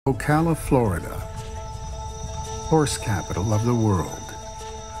Ocala, Florida, horse capital of the world,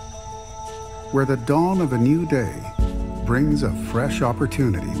 where the dawn of a new day brings a fresh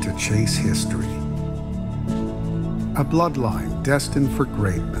opportunity to chase history. A bloodline destined for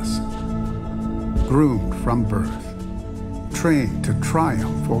greatness, groomed from birth, trained to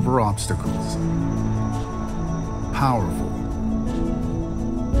triumph over obstacles. Powerful,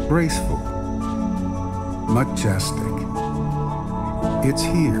 graceful, majestic. It's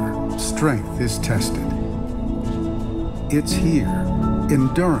here strength is tested. It's here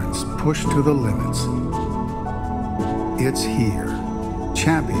endurance pushed to the limits. It's here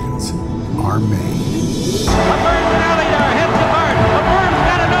champions are made. A bird rally there, hits the bird. The bird's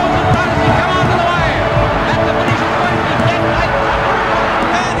got a nose and tries to come onto the wire. And the finish is going to be dead tight.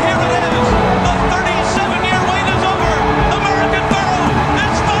 And here it is. The 37-year wait is over. American Pharoah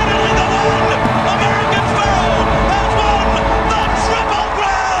is finally the one. American Pharoah has won the Triple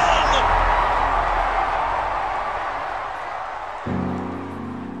Crown.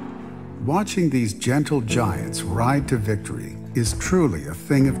 Watching these gentle giants ride to victory is truly a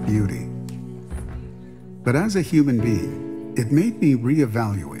thing of beauty. But as a human being, it made me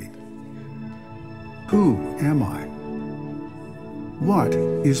reevaluate. Who am I? What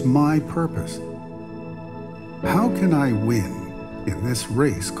is my purpose? How can I win in this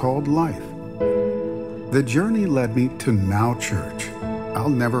race called life? The journey led me to Now Church. I'll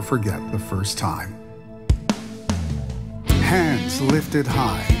never forget the first time. Hands lifted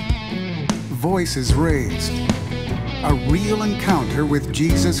high, voices raised, a real encounter with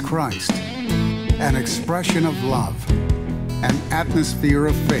Jesus Christ, an expression of love, an atmosphere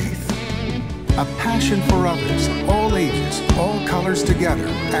of faith, a passion for others, all ages, all colors together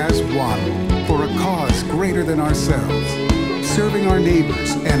as one, for a cause greater than ourselves, serving our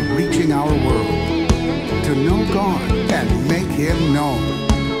neighbors and reaching our world, to know God and make Him known.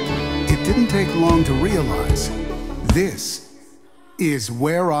 It didn't take long to realize this is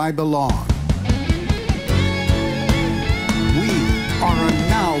where I belong. We are a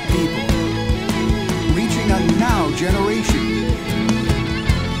now people, reaching a now generation,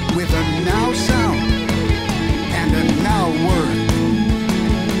 with a now sound and a now word.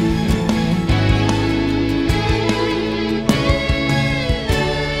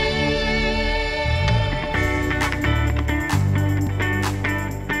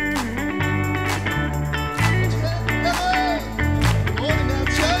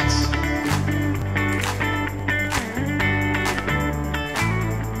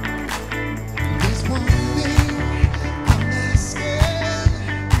 There's one thing I'll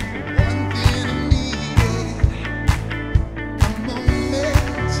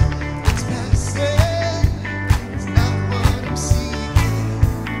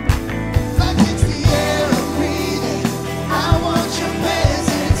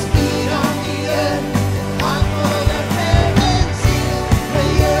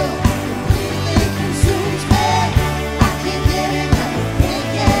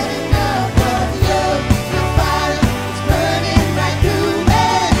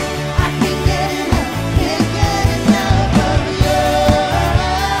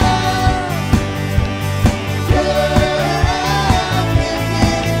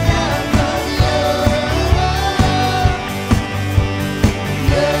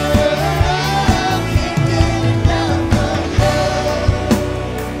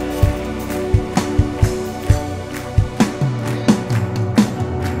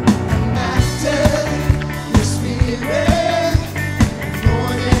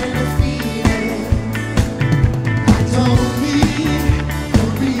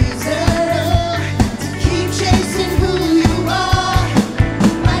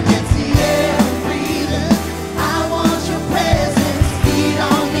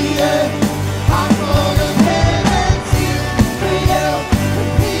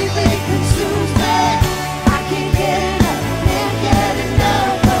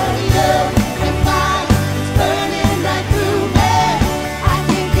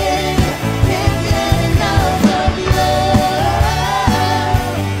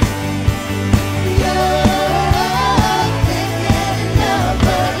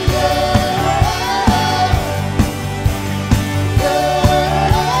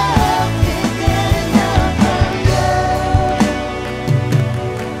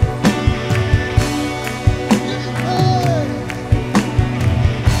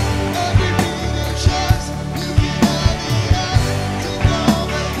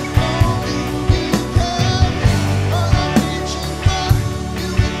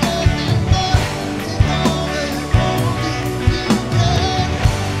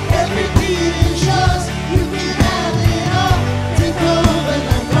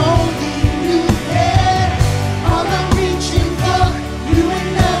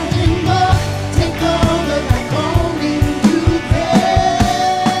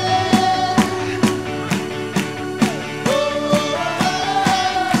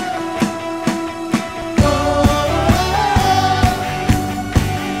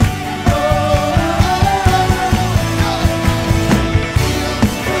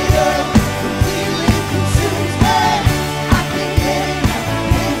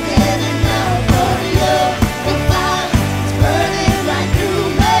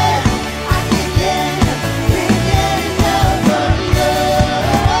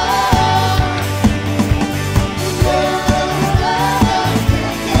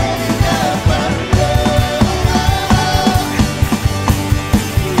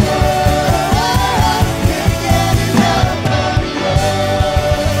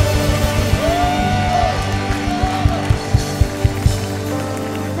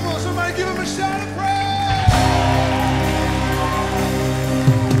a shout of praise.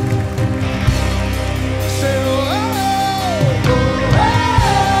 Say, oh, oh,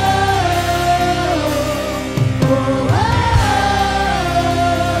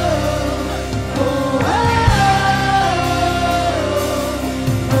 oh,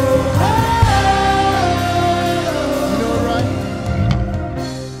 oh, you know, right?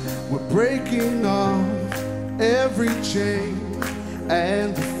 We're breaking off every chain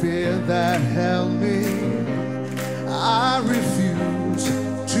and the fear that held me. I refuse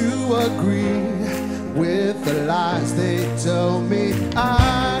to agree with the lies they told me.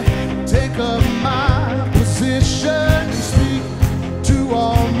 I take up my position and speak to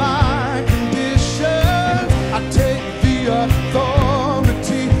all my conditions. I take the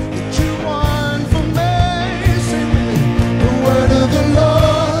authority that you won for me. Say with me, the word of the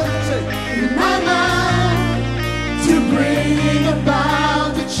Lord in my mouth to bring about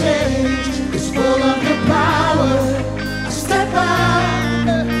the change is full of the power. I step out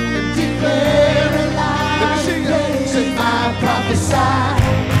and declare a life. Say, I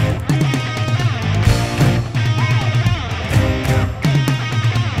prophesy.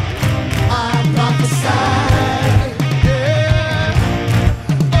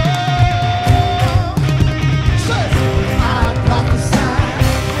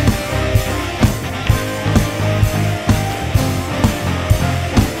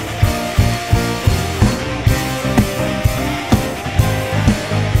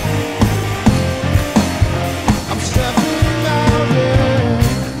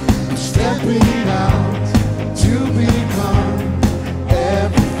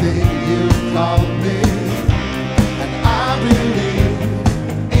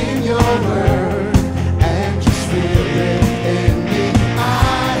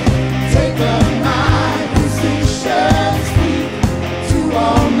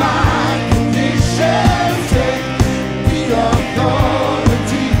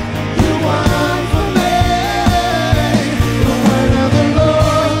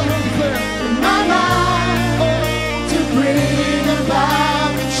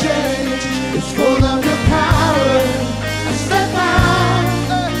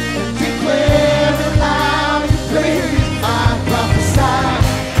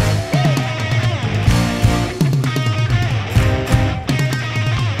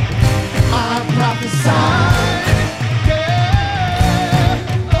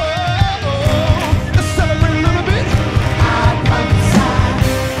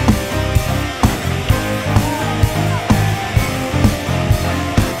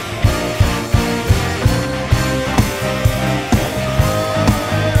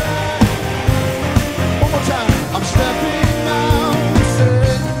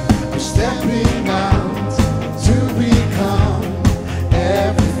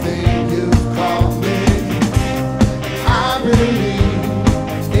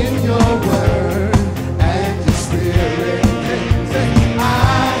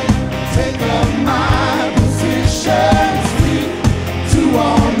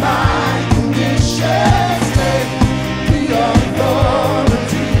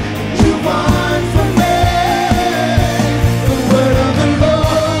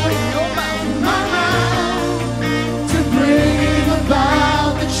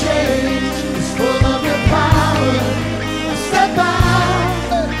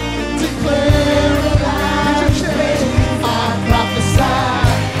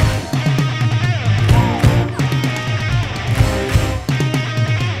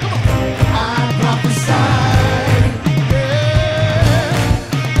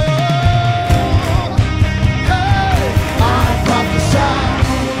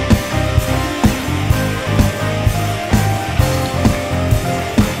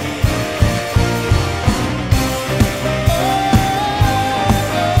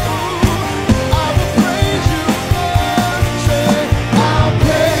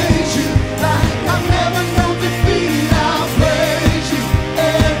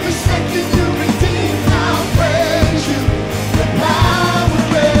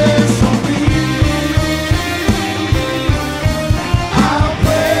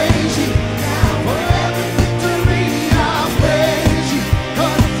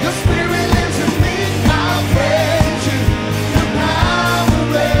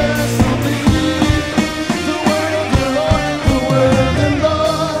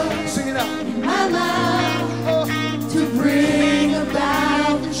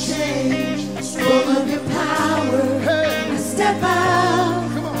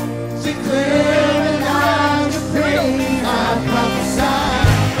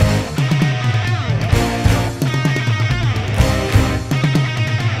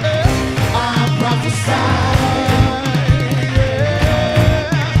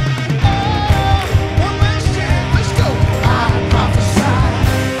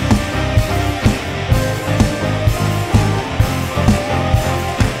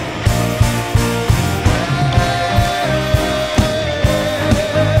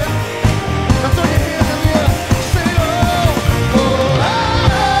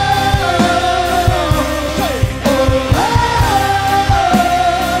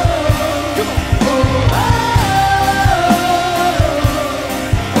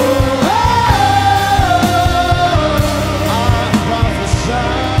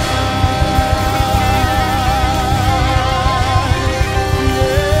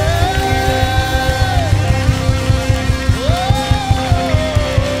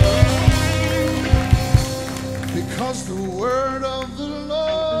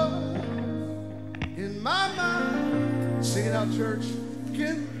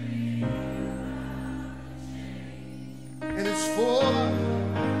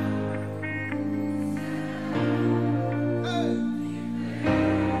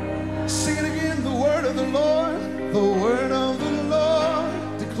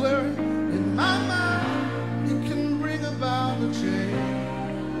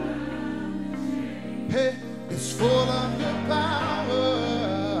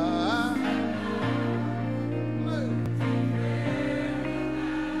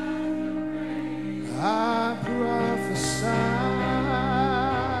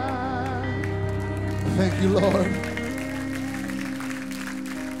 Thank you, Lord.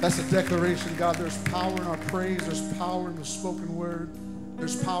 That's a declaration, God. There's power in our praise. There's power in the spoken word.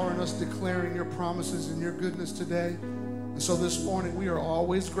 There's power in us declaring your promises and your goodness today. And so this morning, we are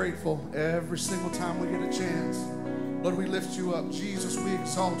always grateful every single time we get a chance. Lord, we lift you up. Jesus, we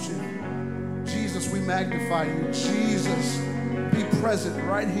exalt you. Jesus, we magnify you. Jesus, be present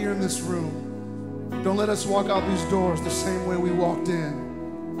right here in this room. Don't let us walk out these doors the same way we walked in.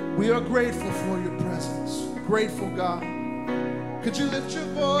 We are grateful for your presence. Grateful, God. Could you lift your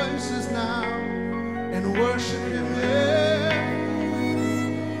voices now and worship him? Yeah.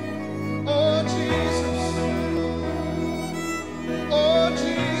 Oh, Jesus. Oh,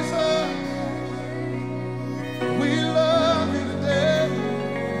 Jesus. We love you today.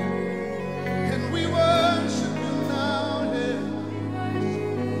 And we worship you now. Yeah.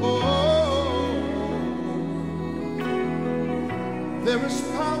 Oh, there is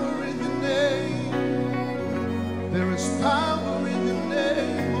power in the name. There is power in the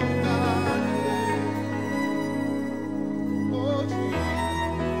name of God. Oh,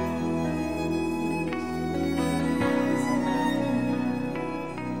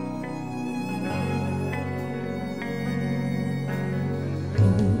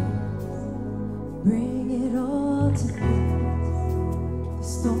 bring it all to me. The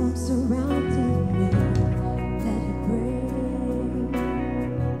storm surrounding me. Let it break.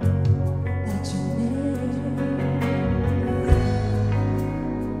 That your name.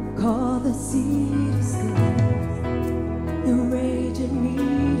 Call the sea to stay. The rage in me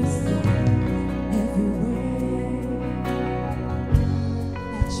to stay. Everywhere.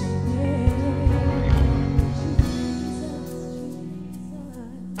 That your name. Jesus,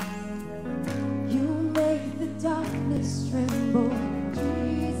 you make the darkness tremble.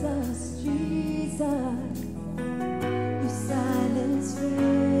 Jesus, Jesus, you silence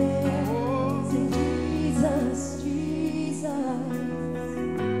fear. Sing Jesus, Jesus,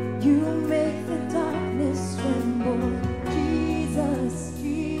 you make the darkness tremble. Jesus,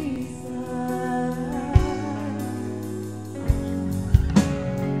 Jesus.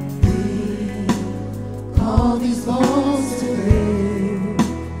 Call these bones to live.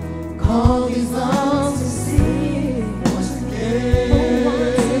 Call these lungs to sing. Once again,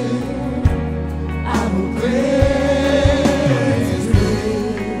 I will praise you.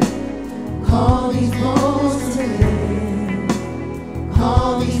 Call these bones to live.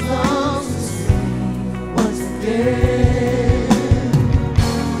 Call these lungs to sing. Once again,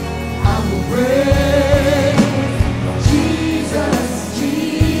 I will praise Jesus,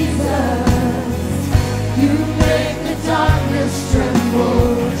 Jesus. You make the darkness tremble.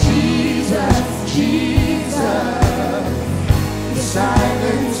 Jesus, Jesus. The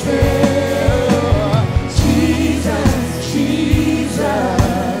silence fear. Jesus, Jesus.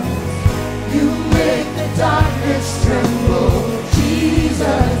 You make the darkness tremble.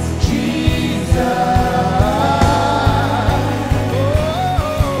 Jesus, Jesus.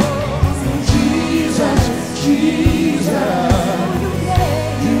 Jesus, Jesus.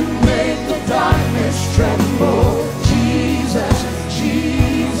 You make the darkness tremble. Jesus,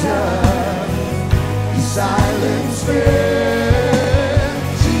 Jesus. You silence fear.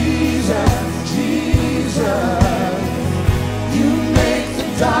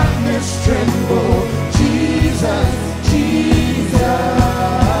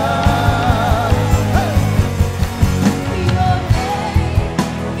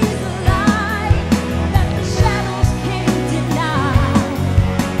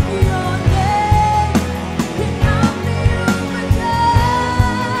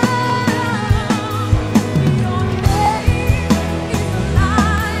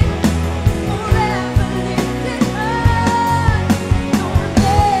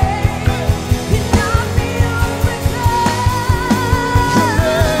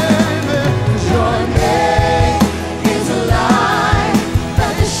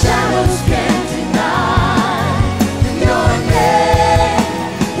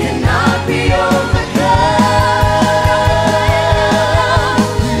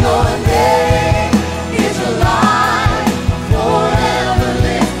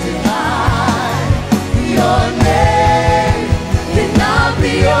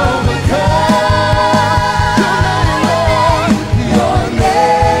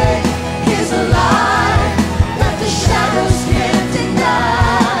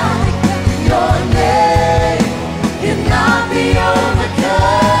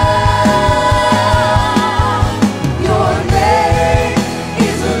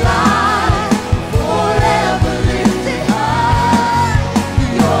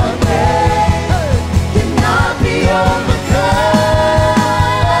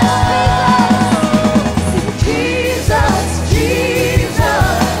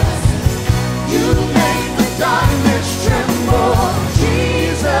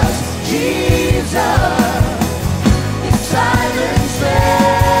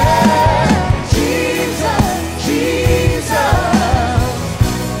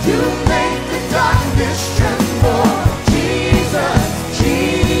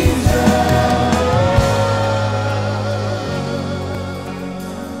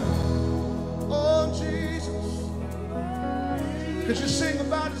 Could you sing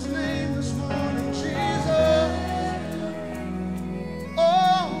about his name this morning? Jesus.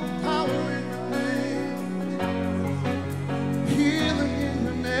 Oh, power in your name. Healing in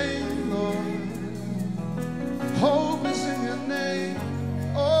your name, Lord. Hope is in your name.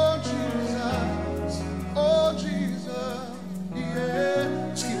 Oh, Jesus. Oh, Jesus. Yeah.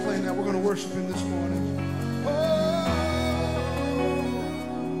 Let's keep playing that. We're going to worship him this morning. Oh.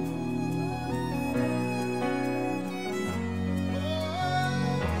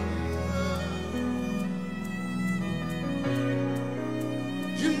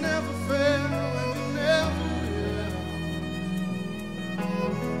 You never fail and you never will.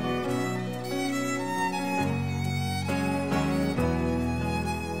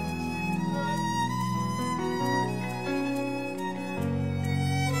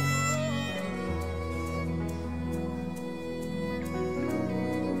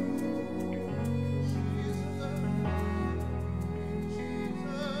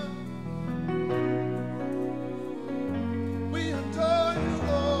 We adore you,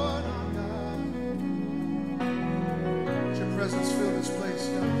 Lord, our God. Let your presence fill this place,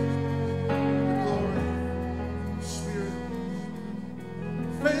 God. The glory, the Spirit.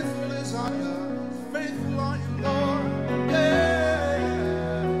 Faithful is our God. Faithful are you, Lord. Yeah.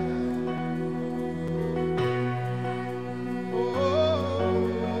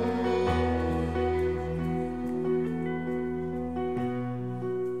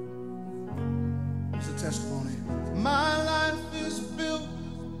 It's a testimony. My life is built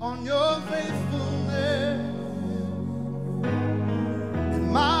on your faithfulness,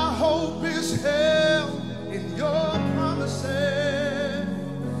 and my hope is held in your promises.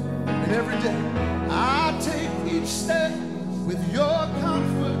 And every day I take each step with your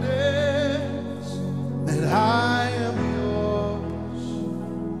confidence that I am yours.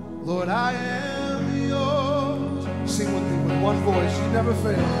 Lord, I am yours. Sing with me with one voice. You never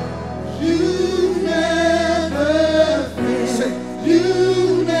fail. You never fail. Say,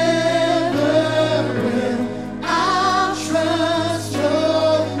 you never will. I'll trust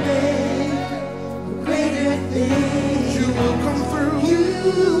your name for greater things. you will come through.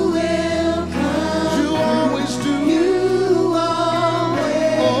 You will come. You always do. You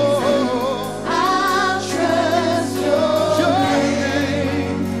always. Oh, I'll trust your your name.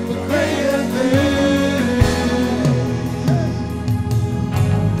 name for greater things.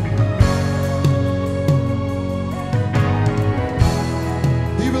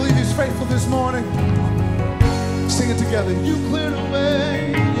 Do you believe he's faithful this morning? Sing it together. You cleared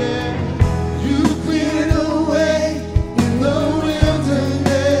away, yeah. You cleared away in the wilderness,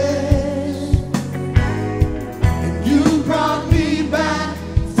 and you brought me back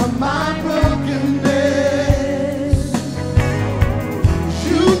from my brokenness.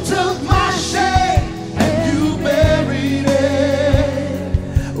 You took my shame and you buried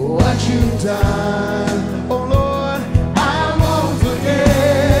it. What you've done, oh Lord, I won't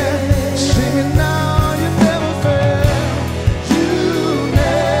forget. Sing it now, you never fail. You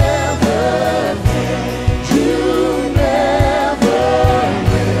never fail. You never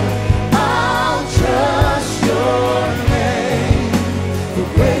will. I'll trust your name for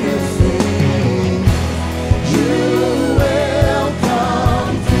greater things. You will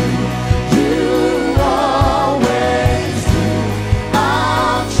come through. You always do.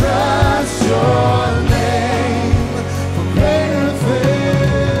 I'll trust your name for greater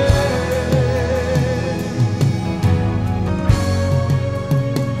things.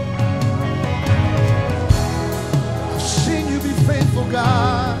 I've seen you be faithful,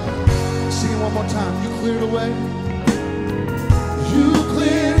 God. Sing it one more time. You cleared away. You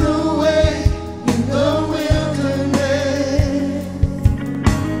cleared away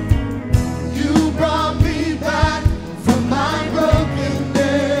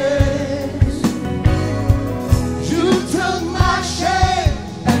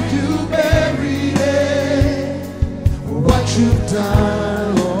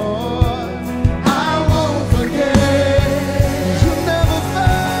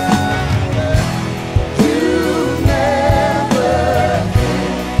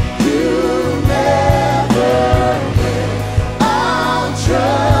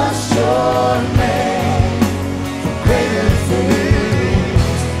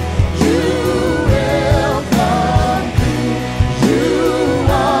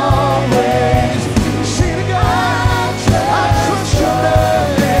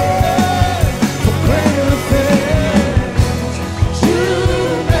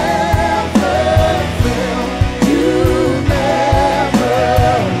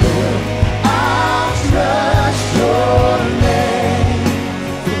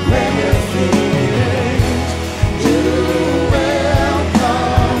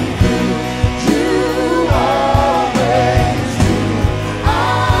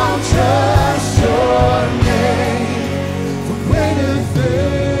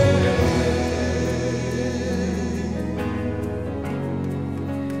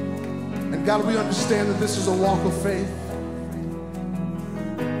understand that this is a walk of faith.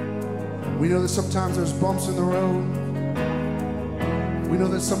 We know that sometimes there's bumps in the road. We know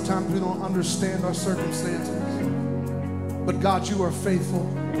that sometimes we don't understand our circumstances. But God, you are faithful.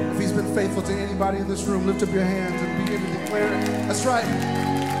 If he's been faithful to anybody in this room, lift up your hands and begin to declare it. That's right.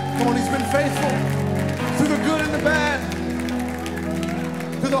 Come on, he's been faithful through the good and the bad,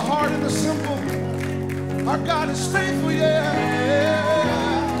 through the hard and the simple. Our God is faithful, yeah.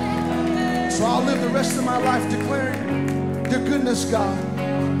 So I'll live the rest of my life declaring your goodness, God.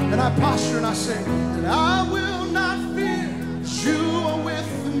 And I posture and I say that I will not fear, 'cause you are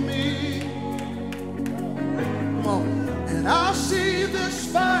with me. Come on. And I'll see this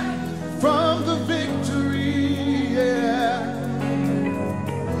fight from the victory, yeah.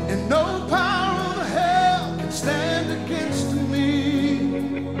 And no power of hell can stand against me.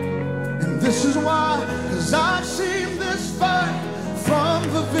 And this is why, 'cause I've seen this fight from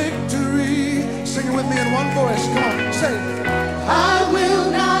the victory. Sing it with me in one voice. Come on, say it. I will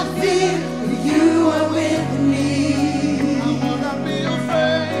not fear, for you are with me. I will not be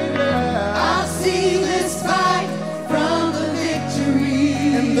afraid, yeah. I'll see this fight from the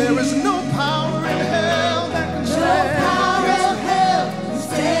victory. And there is no power in hell that can No stand. power of hell can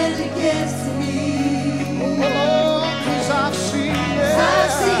stand against me. Oh, 'cause I've seen it.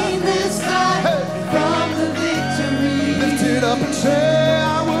 I've seen this fight Hey. from the victory. Lift it up and say,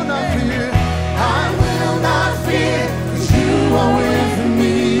 I will not fear. I will not fear, 'cause you are with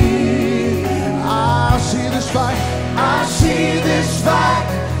me. I'll see this fight. I see this fight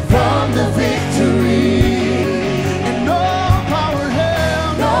from the victory. And no power in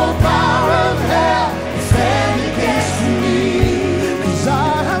hell, No power of hell can stand against me. 'cause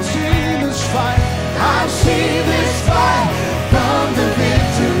I have seen this fight. I see this fight from the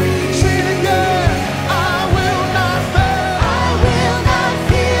victory. Sing it again. I will not fear. I will not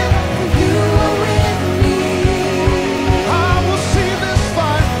fear, for you are with me. I will see this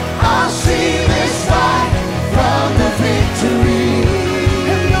fight. I'll see this fight from the victory.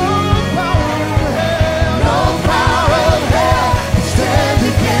 And no power in hell, No power of hell can stand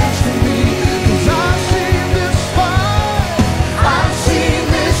against me. 'cause I've seen this fight. I've seen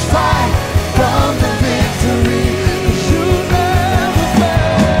this fight from the victory. 'Cause you never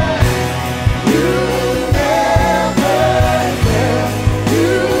fail. You never fail.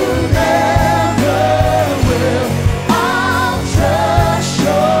 You never will. I'll trust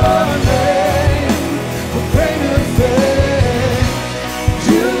your name for greater things.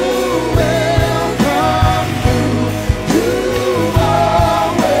 You will come through. You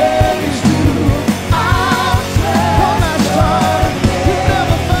always do. I'll One last trust time. You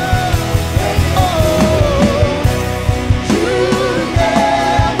never fail. Oh. you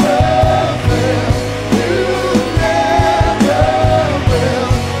never fail. You never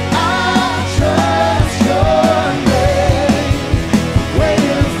will. I'll trust your name for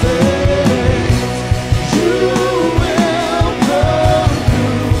greater things. You will come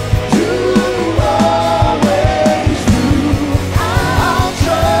through. You always do. I'll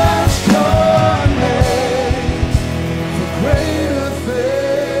trust your name For greater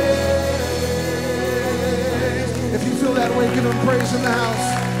things. If you feel that way, give him praise in the house.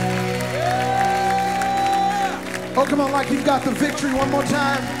 Oh, come on, like you've got the victory one more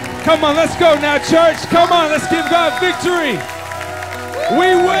time. Come on, let's go now, church. Come on, let's give God victory.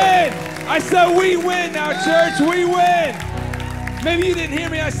 We win. I said we win now, church. We win. Maybe you didn't hear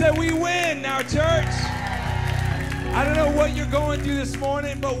me. I said we win now, church. I don't know what you're going through this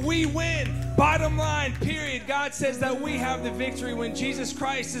morning, but we win. Bottom line, period. God says that we have the victory. When Jesus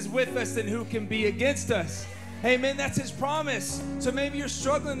Christ is with us, then who can be against us? Amen. That's his promise. So maybe you're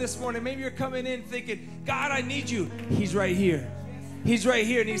struggling this morning. Maybe you're coming in thinking, God, I need you. He's right here. He's right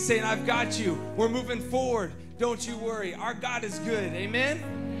here, and he's saying, I've got you. We're moving forward. Don't you worry. Our God is good. Amen?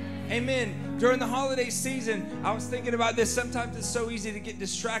 Amen. During the holiday season, I was thinking about this. Sometimes it's so easy to get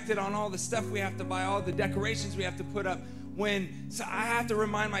distracted on all the stuff we have to buy, all the decorations we have to put up. So I have to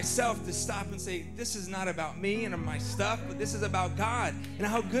remind myself to stop and say, this is not about me and my stuff, but this is about God and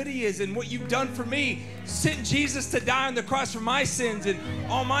how good he is and what you've done for me. Sent Jesus to die on the cross for my sins and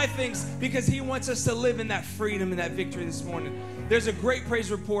all my things, because he wants us to live in that freedom and that victory this morning. There's a great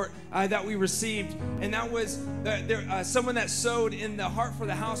praise report that we received, and that was someone that sowed in the Heart for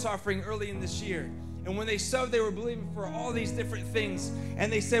the House offering early in this year. And when they sowed, they were believing for all these different things.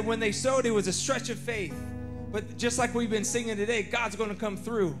 And they said when they sowed, it was a stretch of faith. But just like we've been singing today, God's going to come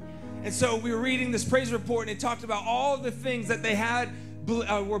through. And so we were reading this praise report, and it talked about all the things that they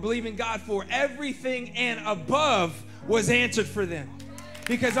were believing God for. Everything and above was answered for them.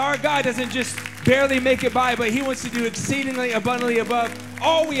 Because our God doesn't just barely make it by, but he wants to do exceedingly abundantly above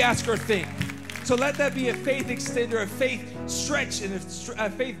all we ask or think. So let that be a faith extender, a faith stretch, and a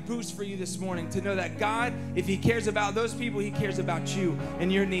faith boost for you this morning to know that God, if he cares about those people, he cares about you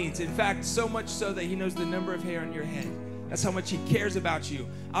and your needs. In fact, so much so that he knows the number of hair on your head. That's how much he cares about you.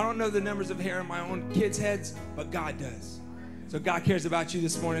 I don't know the numbers of hair on my own kids' heads, but God does. So God cares about you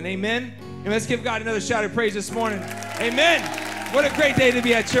this morning. Amen? And let's give God another shout of praise this morning. Amen. What a great day to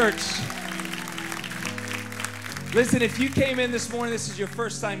be at church. Listen, if you came in this morning, this is your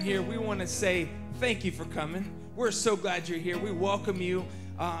first time here, we want to say thank you for coming. We're so glad you're here. We welcome you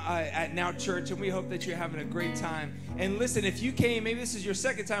at Now Church, and we hope that you're having a great time. And listen, if you came, maybe this is your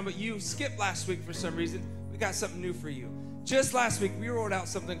second time, but you skipped last week for some reason, we got something new for you. Just last week, we rolled out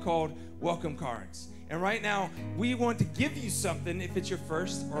something called welcome cards. And right now, we want to give you something if it's your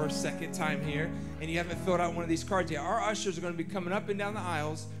first or second time here, and you haven't filled out one of these cards yet. Our ushers are going to be coming up and down the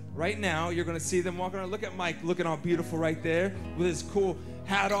aisles. Right now, you're going to see them walking around. Look at Mike looking all beautiful right there with his cool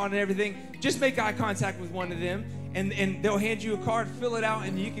hat on and everything. Just make eye contact with one of them, and they'll hand you a card, fill it out,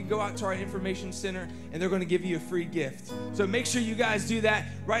 and you can go out to our information center, and they're going to give you a free gift. So make sure you guys do that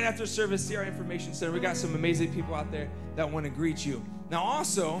right after service. See our information center. We got some amazing people out there that want to greet you. Now,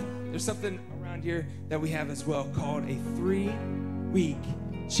 also, there's something around here that we have as well called a 3-week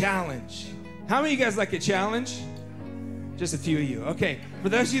challenge. How many of you guys like a challenge? Just a few of you. Okay, for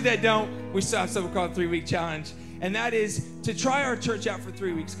those of you that don't, we still have something called 3-week challenge, and that is to try our church out for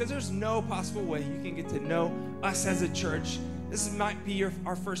 3 weeks, because there's no possible way you can get to know us as a church. This might be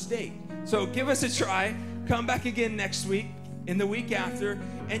our first date. So give us a try. Come back again next week, in the week after,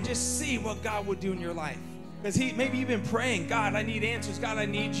 and just see what God will do in your life. Because maybe you've been praying, God, I need answers. God, I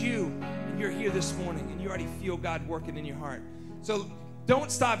need you. And you're here this morning, and you already feel God working in your heart. So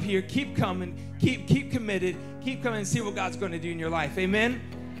don't stop here. Keep coming. Keep committed. Keep coming and see what God's going to do in your life. Amen?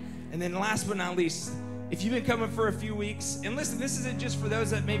 And then last but not least, if you've been coming for a few weeks, and listen, this isn't just for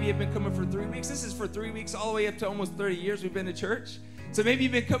those that maybe have been coming for 3 weeks. This is for 3 weeks all the way up to almost 30 years we've been to church. So maybe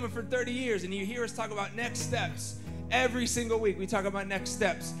you've been coming for 30 years, and you hear us talk about next steps. Every single week we talk about next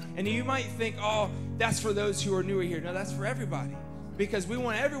steps. And you might think, oh, that's for those who are newer here. No, that's for everybody, because we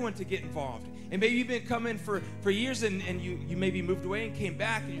want everyone to get involved. And maybe you've been coming for years, and you maybe moved away and came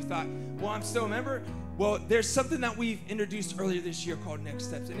back, and you thought, well, I'm still a member. Well, there's something that we've introduced earlier this year called Next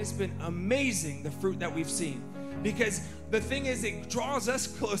Steps, and it's been amazing, the fruit that we've seen. Because the thing is, it draws us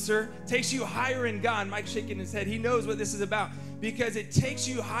closer, takes you higher in God. Mike's shaking his head. He knows what this is about, because it takes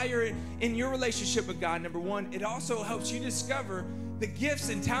you higher in your relationship with God, number one. It also helps you discover the gifts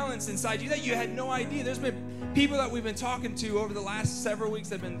and talents inside you that you had no idea. There's been people that we've been talking to over the last several weeks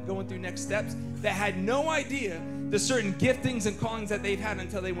that have been going through Next Steps that had no idea the certain giftings and callings that they've had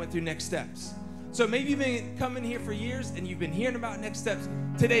until they went through Next Steps. So maybe you've been coming here for years and you've been hearing about Next Steps.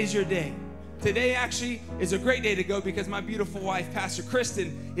 Today's your day. Today actually is a great day to go, because my beautiful wife, Pastor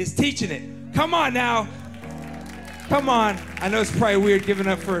Kristen, is teaching it. Come on now. Come on. I know it's probably weird giving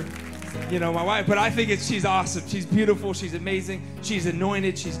up for, my wife, but I think she's awesome. She's beautiful. She's amazing. She's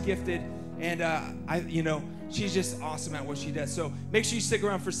anointed. She's gifted. And, she's just awesome at what she does. So make sure you stick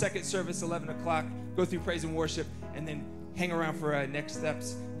around for second service, 11 o'clock. Go through praise and worship, and then hang around for Next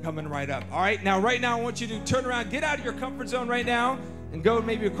Steps coming right up. All right, right now I want you to turn around, get out of your comfort zone right now, and go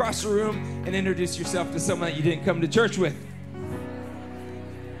maybe across the room and introduce yourself to someone that you didn't come to church with.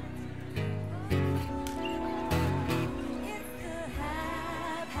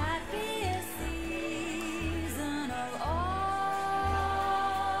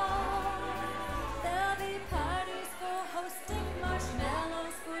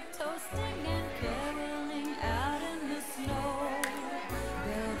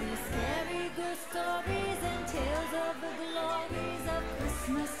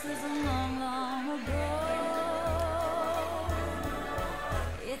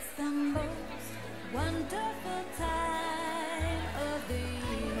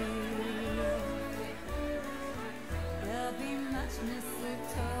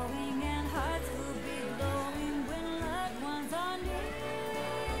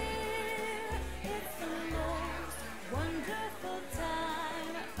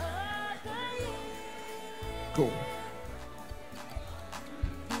 Cool.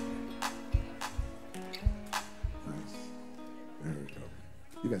 Nice. There we go.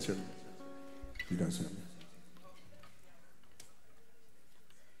 You guys hear me? You guys hear me?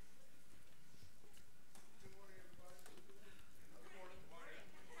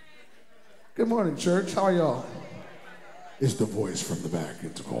 Good morning, church. How are y'all? It's the voice from the back.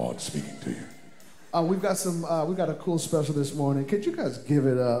 It's God speaking to you. We've got a cool special this morning. Could you guys give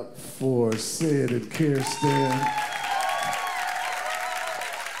it up for Sid and Kirsten?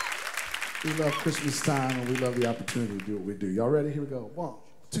 We love Christmas time, and we love the opportunity to do what we do. Y'all ready? Here we go. 1,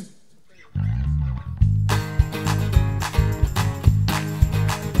 2, 3.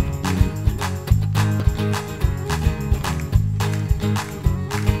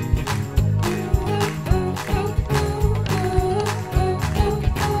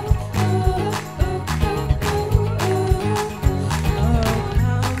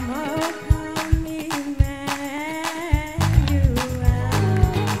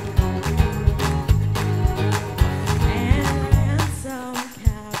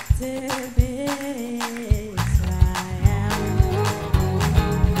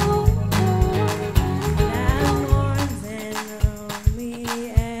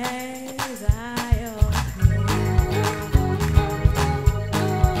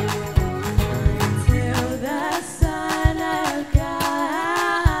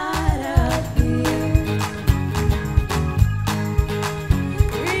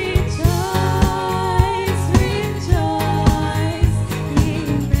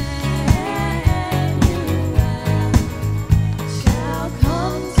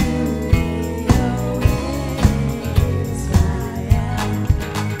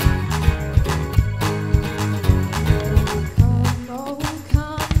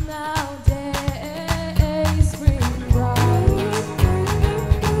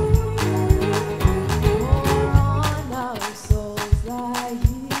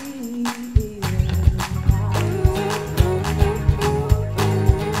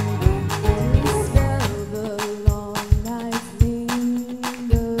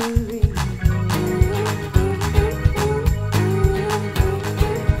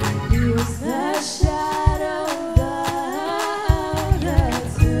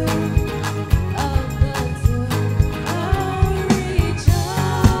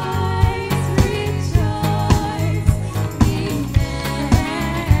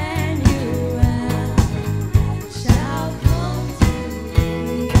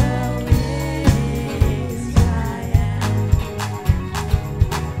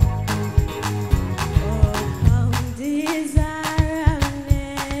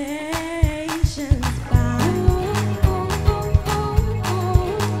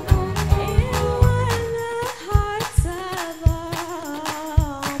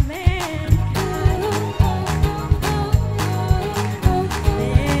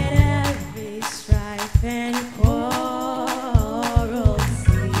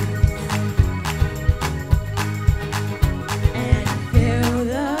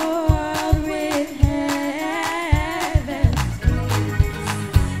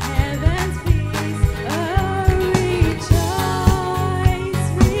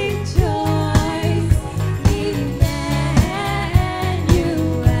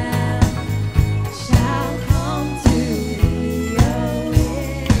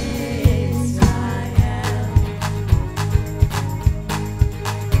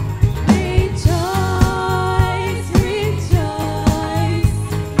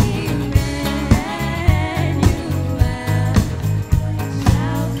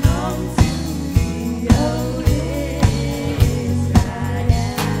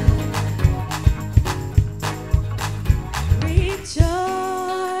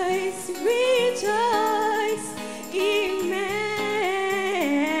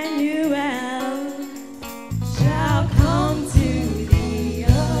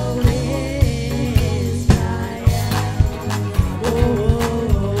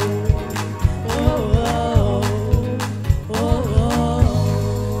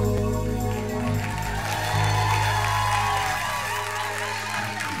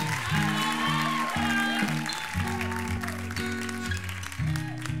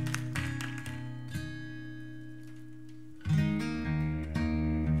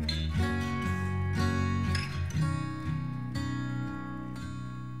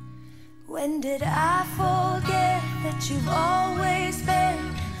 When did I forget that you've always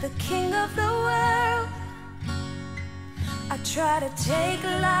been the king of the world? I try to take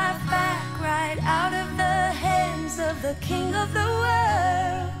life back right out of the hands of the king of the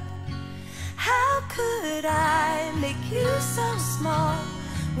world. How could I make you so small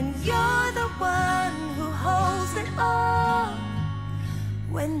when you're the one who holds it all?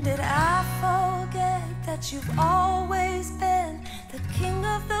 When did I forget that you've always been the king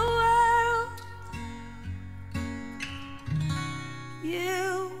of the world?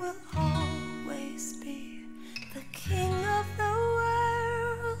 You will always be the king of the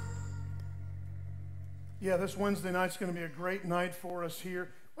world. Yeah, this Wednesday night's going to be a great night for us here.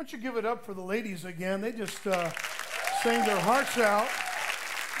 Why don't you give it up for the ladies again? They just sang their hearts out.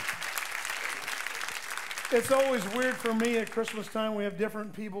 It's always weird for me at Christmas time. We have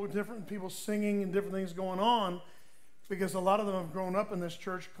different people singing and different things going on, because a lot of them have grown up in this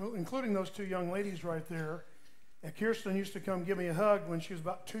church, including those two young ladies right there. And Kirsten used to come give me a hug when she was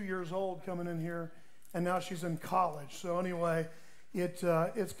about 2 years old coming in here, and now she's in college. So anyway, it's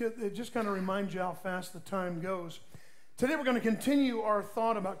good. It just kind of reminds you how fast the time goes. Today we're going to continue our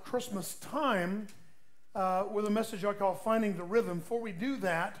thought about Christmas time with a message I call Finding the Rhythm. Before we do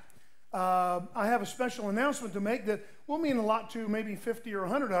that, I have a special announcement to make that will mean a lot to maybe 50 or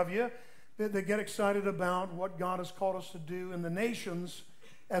 100 of you that get excited about what God has called us to do in the nations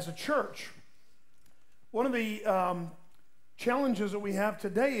as a church. One of the challenges that we have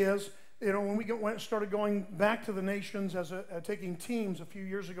today is, when we started going back to the nations as taking teams a few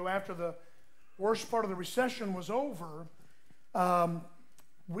years ago after the worst part of the recession was over,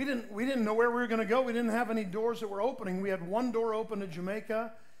 we didn't know where we were going to go. We didn't have any doors that were opening. We had one door open to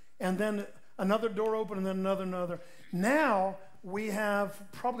Jamaica, and then another door open, and then another. Now we have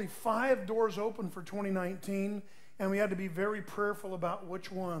probably 5 doors open for 2019, and we had to be very prayerful about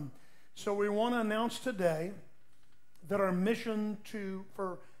which one. So we want to announce today that our mission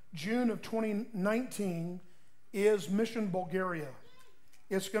for June of 2019 is Mission Bulgaria.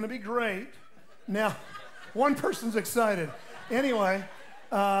 It's going to be great. Now, one person's excited. Anyway,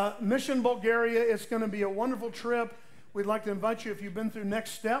 Mission Bulgaria, it's going to be a wonderful trip. We'd like to invite you, if you've been through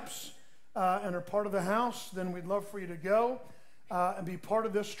Next Steps and are part of the house, then we'd love for you to go and be part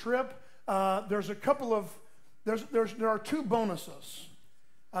of this trip. There are 2 bonuses.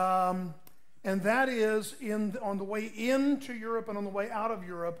 And that is on the way into Europe and on the way out of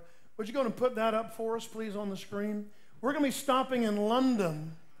Europe. Would you go and put that up for us, please, on the screen? We're going to be stopping in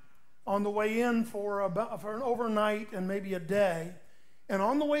London on the way in for an overnight and maybe a day. And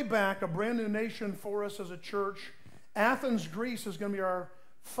on the way back, a brand new nation for us as a church. Athens, Greece is going to be our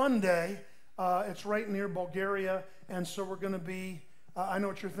fun day. It's right near Bulgaria. And so we're going to be, I know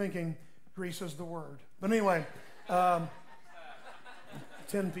what you're thinking, Greece is the word. But anyway, 10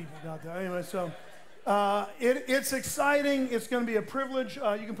 people got that. Anyway, so it's exciting. It's going to be a privilege.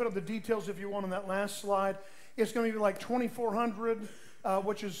 You can put up the details if you want on that last slide. It's going to be like $2,400,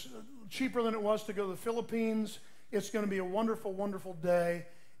 which is cheaper than it was to go to the Philippines. It's going to be a wonderful, wonderful day,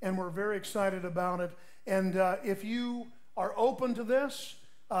 and we're very excited about it. And if you are open to this,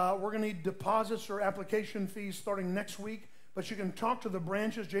 we're going to need deposits or application fees starting next week. But you can talk to the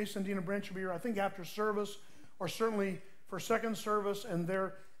branches. Jason and Dina Branch will be here, I think, after service, or certainly for second service, and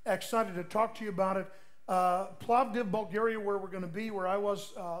they're excited to talk to you about it. Plovdiv, Bulgaria, where we're going to be, where I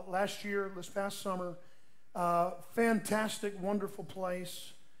was last year, this past summer. Fantastic, wonderful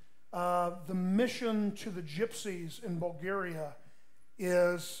place. The mission to the gypsies in Bulgaria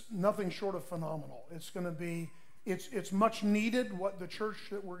is nothing short of phenomenal. It's going to be, it's much needed. What the church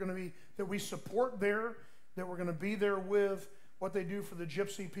that we support there, that we're going to be there with, what they do for the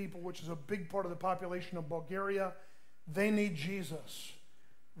gypsy people, which is a big part of the population of Bulgaria. They need Jesus.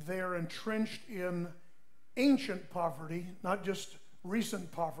 They are entrenched in ancient poverty, not just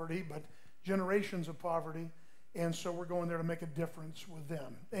recent poverty, but generations of poverty. And so we're going there to make a difference with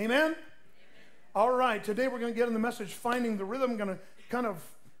them. Amen? Amen. All right, today we're going to get in the message, Finding the Rhythm. I'm going to kind of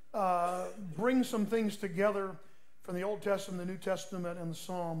bring some things together from the Old Testament, the New Testament, and the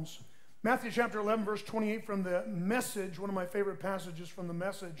Psalms. Matthew chapter 11, verse 28 from the Message, one of my favorite passages from the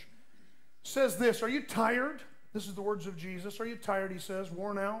Message, says this: Are you tired? This is the words of Jesus. Are you tired, he says,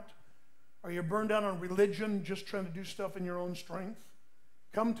 worn out? Are you burned out on religion, just trying to do stuff in your own strength?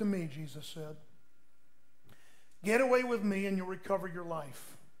 Come to me, Jesus said. Get away with me and you'll recover your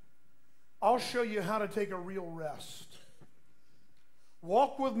life. I'll show you how to take a real rest.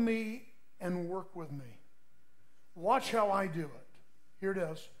 Walk with me and work with me. Watch how I do it. Here it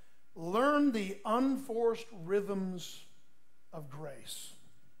is. Learn the unforced rhythms of grace.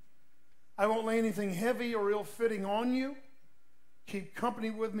 I won't lay anything heavy or ill-fitting on you. Keep company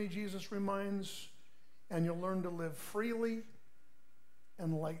with me, Jesus reminds, and you'll learn to live freely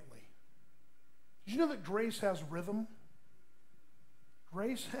and lightly. Did you know that grace has rhythm?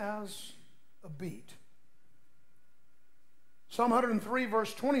 Grace has a beat. Psalm 103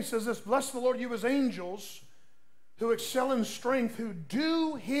 verse 20 says this, "Bless the Lord, you his angels, who excel in strength, who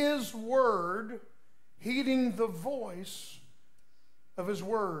do his word, heeding the voice of his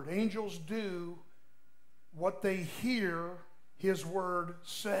word." Angels do what they hear his word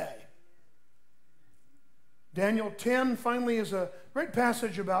say. Daniel 10 finally is a great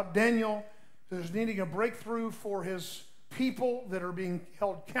passage about Daniel who's needing a breakthrough for his people that are being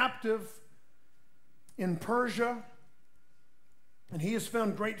held captive in Persia. And he has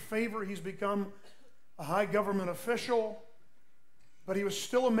found great favor. He's become a high government official, but he was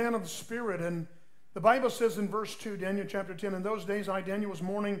still a man of the Spirit. And the Bible says in verse 2, Daniel chapter 10, "In those days I, Daniel, was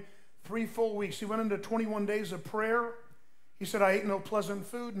mourning 3 full weeks." He went into 21 days of prayer. He said, "I ate no pleasant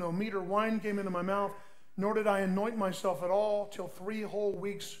food, no meat or wine came into my mouth, nor did I anoint myself at all till 3 whole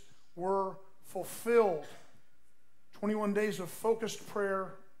weeks were fulfilled." 21 days of focused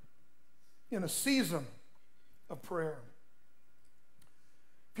prayer in a season of prayer.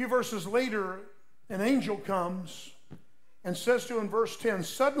 A few verses later, an angel comes and says to him in verse 10,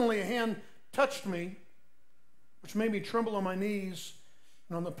 "Suddenly a hand touched me, which made me tremble on my knees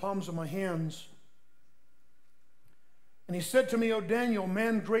and on the palms of my hands. And he said to me, 'O Daniel,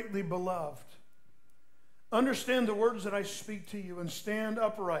 man greatly beloved, understand the words that I speak to you and stand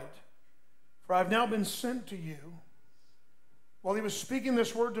upright, for I have now been sent to you.' While he was speaking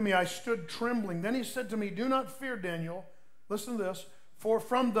this word to me, I stood trembling. Then he said to me, 'Do not fear, Daniel.'" Listen to this. "For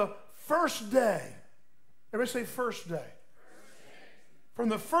from the first day," everybody say first day. "From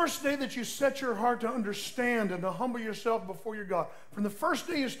the first day that you set your heart to understand and to humble yourself before your God, from the first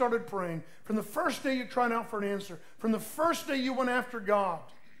day you started praying, from the first day you cried out for an answer, from the first day you went after God,"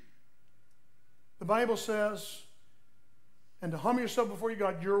 the Bible says, "and to humble yourself before your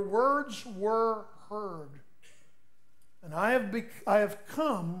God, your words were heard. And I have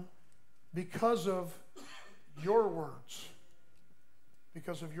come because of your words."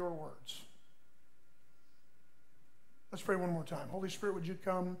 Because of your words. Let's pray one more time. Holy Spirit, would you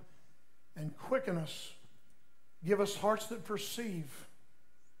come and quicken us? Give us hearts that perceive,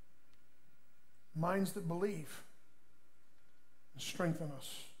 minds that believe, and strengthen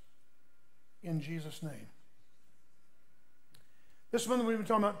us. In Jesus' name. This month we've been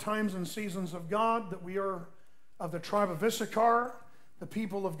talking about times and seasons of God, that we are of the tribe of Issachar, the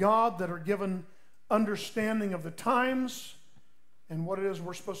people of God that are given understanding of the times and what it is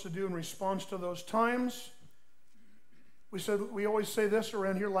we're supposed to do in response to those times. We always say this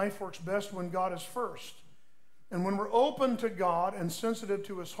around here: life works best when God is first. And when we're open to God and sensitive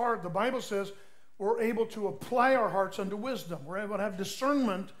to his heart, the Bible says we're able to apply our hearts unto wisdom. We're able to have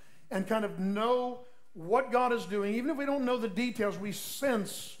discernment and kind of know what God is doing. Even if we don't know the details, we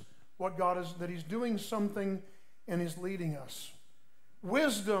sense what God is, that he's doing something and he's leading us.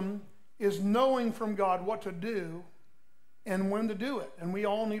 Wisdom is knowing from God what to do and when to do it. And we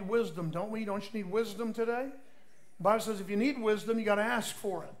all need wisdom, don't we? Don't you need wisdom today? The Bible says if you need wisdom, you got to ask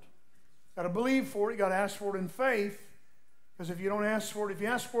for it. Got to believe for it. You got to ask for it in faith. Because if you don't ask for it, if you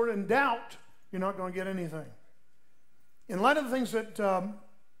ask for it in doubt, you're not going to get anything. In light of the things that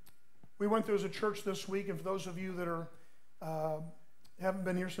we went through as a church this week, and for those of you that are haven't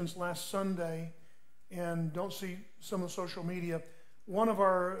been here since last Sunday and don't see some of the social media, one of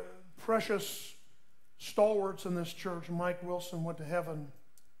our precious stalwarts in this church, Mike Wilson, went to heaven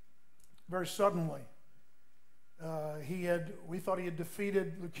very suddenly. We thought he had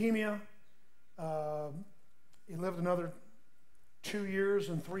defeated leukemia. He lived another 2 years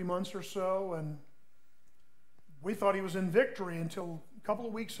and 3 months or so, and we thought he was in victory until a couple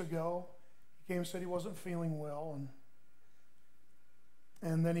of weeks ago. He came and said he wasn't feeling well,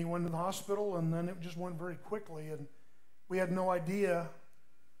 and then he went to the hospital, and then it just went very quickly, and we had no idea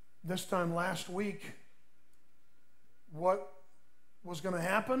this time last week what was going to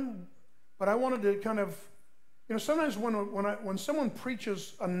happen. But I wanted to kind of, sometimes when someone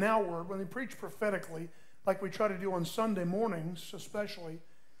preaches a now word, when they preach prophetically, like we try to do on Sunday mornings especially,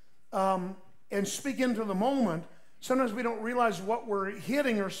 and speak into the moment, sometimes we don't realize what we're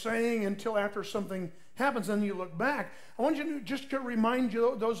hitting or saying until after something happens, and you look back. I want you to just to remind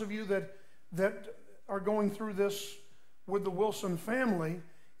you, those of you that are going through this with the Wilson family,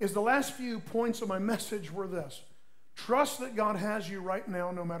 is the last few points of my message were this: trust that God has you right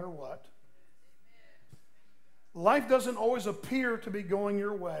now no matter what. Life doesn't always appear to be going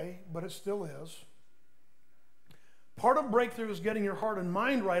your way, but it still is. Part of breakthrough is getting your heart and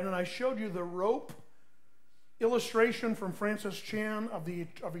mind right, and I showed you the rope illustration from Francis Chan of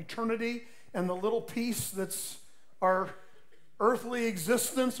eternity and the little piece that's our earthly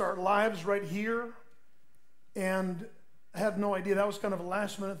existence, our lives right here. And I had no idea. That was kind of a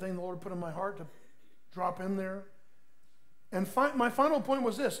last minute thing the Lord put in my heart to drop in there. And my final point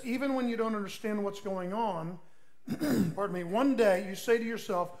was this: even when you don't understand what's going on, pardon me, one day you say to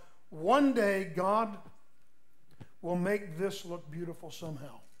yourself, one day God will make this look beautiful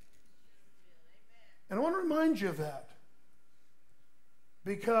somehow. And I want to remind you of that,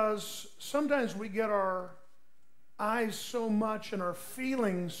 because sometimes we get our eyes so much and our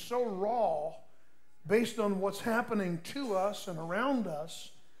feelings so raw based on what's happening to us and around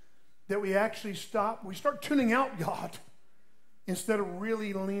us that we actually start tuning out God instead of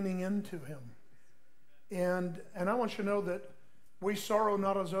really leaning into him. And I want you to know that we sorrow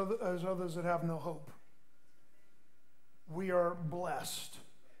not as others that have no hope. We are blessed.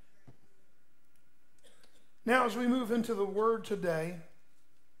 Now, as we move into the Word today,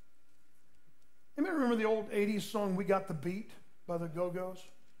 anybody remember the old 80s song, We Got the Beat, by the Go-Go's?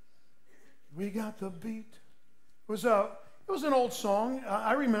 We got the beat. It was an old song.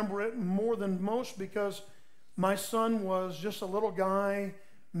 I remember it more than most because my son was just a little guy,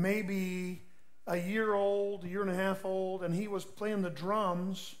 maybe a year old, a year and a half old, and he was playing the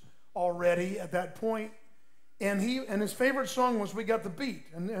drums already at that point. And his favorite song was "We Got the Beat,"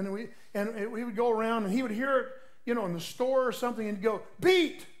 and we would go around and he would hear it, in the store or something, and he'd go,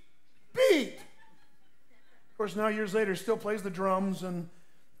 "Beat, beat." Of course, now years later, he still plays the drums and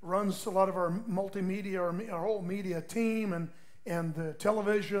runs a lot of our multimedia, our whole media team, and the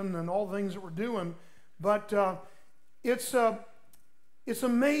television and all the things that we're doing. But it's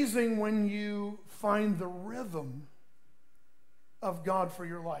amazing when you find the rhythm of God for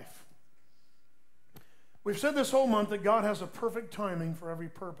your life. We've said this whole month that God has a perfect timing for every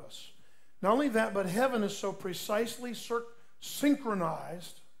purpose. Not only that, but heaven is so precisely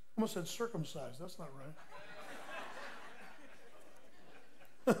synchronized. I almost said circumcised. That's not right.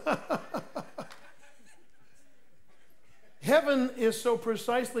 Heaven is so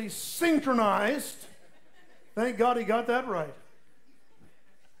precisely synchronized. Thank God he got that right.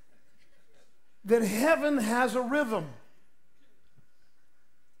 That heaven has a rhythm.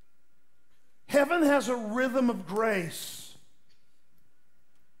 Heaven has a rhythm of grace.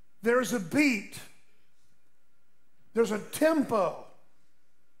 There's a beat. There's a tempo.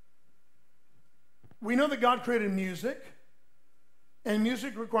 We know that God created music, and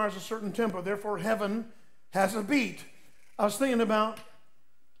music requires a certain tempo. Therefore, heaven has a beat. I was thinking about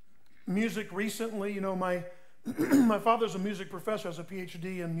music recently. My father's a music professor, has a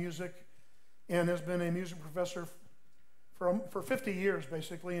PhD in music, and has been a music professor for 50 years,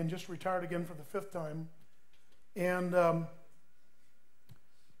 basically, and just retired again for the 5th time. And I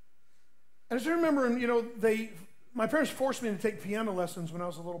just remember, my parents forced me to take piano lessons when I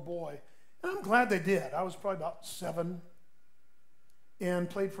was a little boy. And I'm glad they did. I was probably about 7 and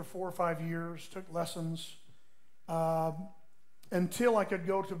played for 4 or 5 years, took lessons until I could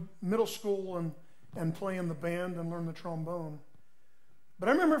go to middle school and play in the band and learn the trombone. But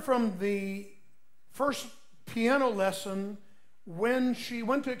I remember from the first piano lesson when she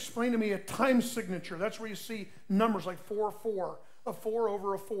went to explain to me a time signature. That's where you see numbers like 4/4, a 4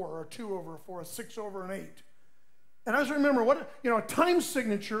 over a 4, a 2 over a 4, a 6 over an 8. And I just remember a time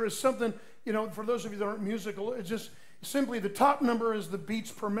signature is something, for those of you that aren't musical, it's just simply the top number is the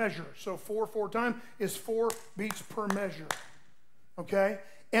beats per measure. So 4 time is 4 beats per measure. Okay?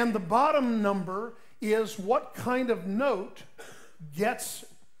 And the bottom number is what kind of note gets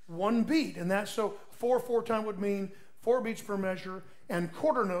 1 beat. And that's so 4 time would mean 4 beats per measure, and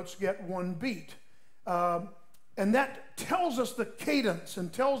quarter notes get 1 beat. And that tells us the cadence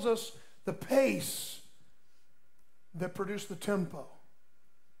and tells us the pace that produce the tempo.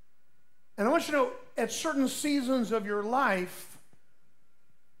 And I want you to know, at certain seasons of your life,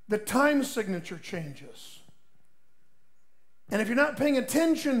 the time signature changes. And if you're not paying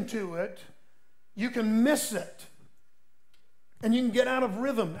attention to it, you can miss it. And you can get out of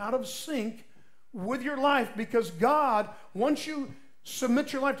rhythm, out of sync with your life, because God, once you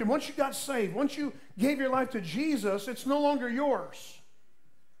submit your life to Him, once you got saved, once you gave your life to Jesus, it's no longer yours.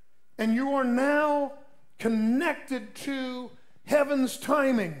 And you are now connected to heaven's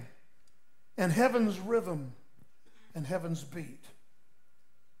timing and heaven's rhythm and heaven's beat.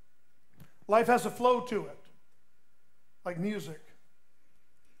 Life has a flow to it, like music.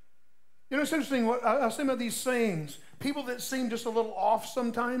 It's interesting, I was thinking about these sayings. People that seem just a little off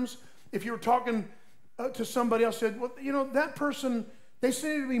sometimes, if you were talking to somebody else, said, well, that person, they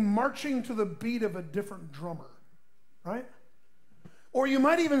seem to be marching to the beat of a different drummer, right? Or you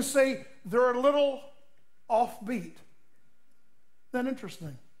might even say they're a little offbeat. Isn't that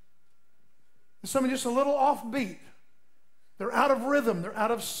interesting? Somebody just a little offbeat. They're out of rhythm. They're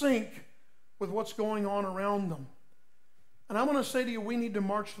out of sync with what's going on around them. And I want to say to you, we need to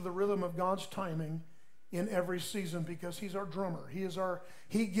march to the rhythm of God's timing in every season because He's our drummer.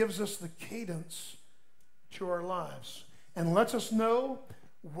 He gives us the cadence to our lives and lets us know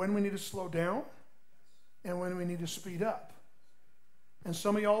when we need to slow down and when we need to speed up. And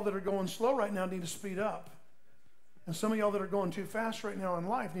some of y'all that are going slow right now need to speed up. And some of y'all that are going too fast right now in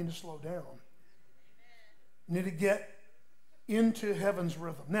life need to slow down. You need to get into heaven's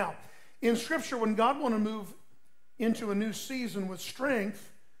rhythm. Now, in Scripture, when God wanted to move into a new season with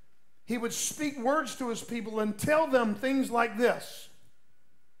strength, He would speak words to His people and tell them things like this.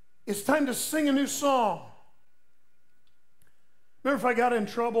 It's time to sing a new song. Remember, if I got in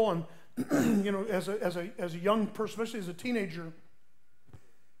trouble and, you know, as a young person, especially as a teenager,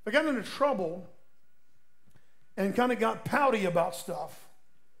 if I got into trouble and kind of got pouty about stuff,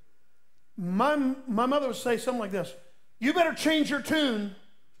 my mother would say something like this: "You better change your tune."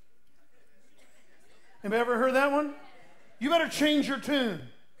 Have you ever heard that one? You better change your tune.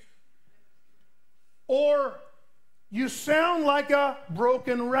 Or, you sound like a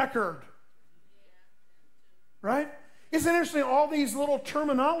broken record. Right? Isn't it interesting? All these little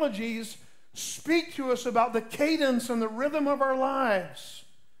terminologies speak to us about the cadence and the rhythm of our lives.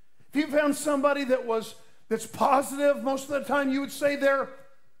 If you found somebody that's positive, most of the time you would say they're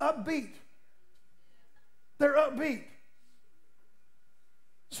upbeat. They're upbeat.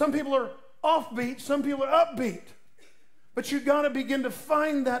 Some people are offbeat, some people are upbeat. But you've got to begin to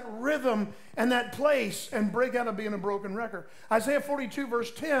find that rhythm and that place and break out of being a broken record. Isaiah 42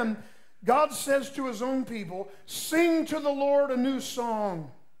 verse 10, God says to His own people, "Sing to the Lord a new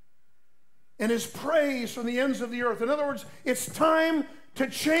song and His praise from the ends of the earth." In other words, it's time to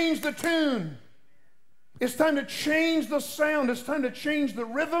change the tune. It's time to change the sound. It's time to change the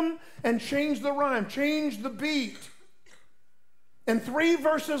rhythm and change the rhyme, change the beat. And 3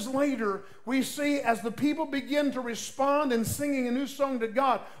 verses later, we see as the people begin to respond in singing a new song to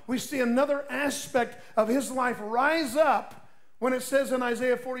God, we see another aspect of His life rise up when it says in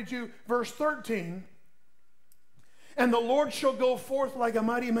Isaiah 42 verse 13, "And the Lord shall go forth like a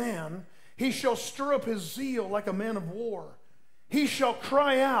mighty man. He shall stir up His zeal like a man of war. He shall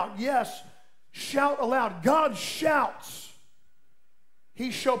cry out," yes, shout aloud. God shouts. "He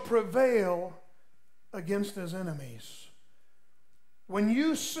shall prevail against His enemies." When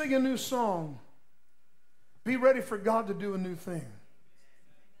you sing a new song, be ready for God to do a new thing.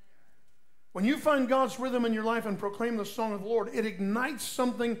 When you find God's rhythm in your life and proclaim the song of the Lord, it ignites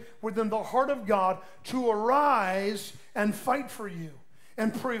something within the heart of God to arise and fight for you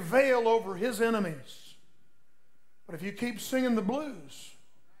and prevail over His enemies. But if you keep singing the blues,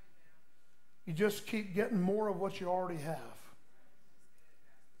 you just keep getting more of what you already have.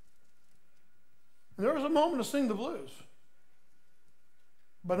 And there was a moment to sing the blues,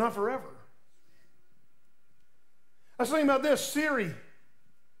 but not forever. I was thinking about this, Siri.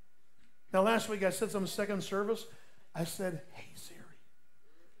 Now, last week I said something second service. I said, "Hey, Siri."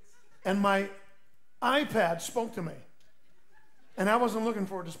 And my iPad spoke to me. And I wasn't looking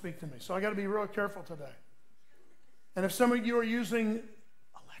for it to speak to me. So I got to be real careful today. And if some of you are using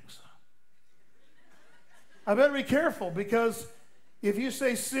Alexa, I better be careful, because if you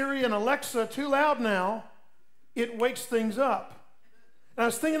say Siri and Alexa too loud now, it wakes things up. And I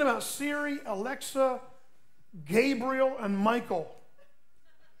was thinking about Siri, Alexa, Gabriel, and Michael.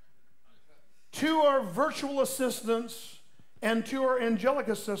 2 are virtual assistants and 2 are angelic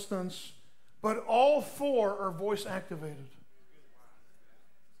assistants, but all 4 are voice activated.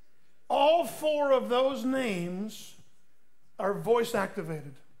 All 4 of those names are voice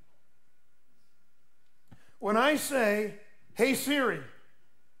activated. When I say, "Hey Siri,"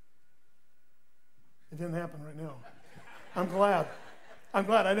 it didn't happen right now. I'm glad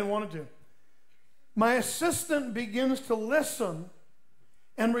I didn't want it to. My assistant begins to listen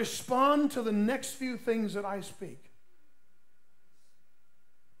and respond to the next few things that I speak.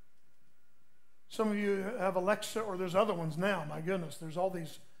 Some of you have Alexa, or there's other ones now. My goodness, there's all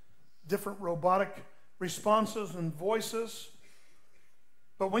these different robotic responses and voices.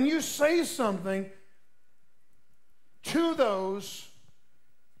 But when you say something to those,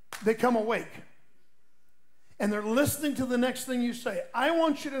 they come awake. And they're listening to the next thing you say. I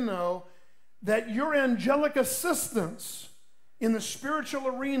want you to know that your angelic assistance in the spiritual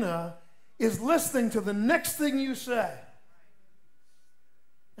arena is listening to the next thing you say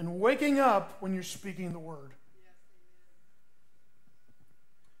and waking up when you're speaking the word.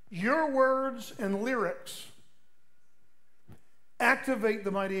 Your words and lyrics activate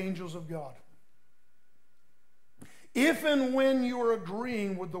the mighty angels of God. If and when you are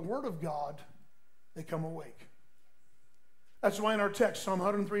agreeing with the Word of God, they come awake. That's why in our text, Psalm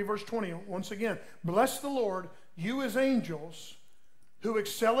 103, verse 20, once again, bless the Lord, you his angels, who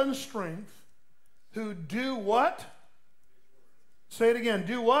excel in strength, who do what? Say it again.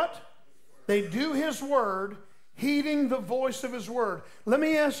 Do what? They do his word, heeding the voice of his word. Let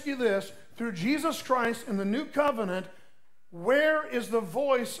me ask you this. Through Jesus Christ in the new covenant, where is the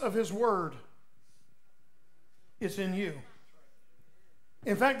voice of his word? It's in you.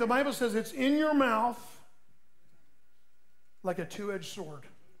 In fact, the Bible says it's in your mouth like a two-edged sword.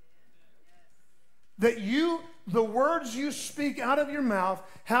 That the words you speak out of your mouth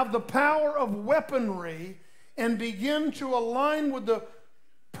have the power of weaponry and begin to align with the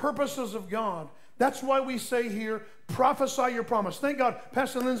purposes of God. That's why we say here, prophesy your promise. Thank God,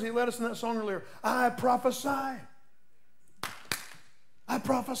 Pastor Lindsay led us in that song earlier. I prophesy. I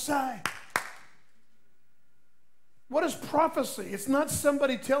prophesy. What is prophecy? It's not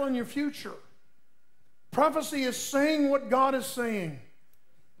somebody telling your future. Prophecy is saying what God is saying.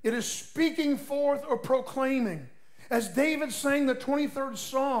 It is speaking forth or proclaiming. As David sang the 23rd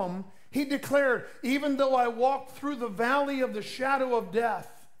Psalm, he declared, even though I walk through the valley of the shadow of death,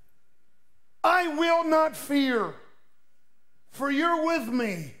 I will not fear, for you're with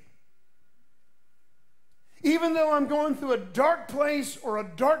me. Even though I'm going through a dark place or a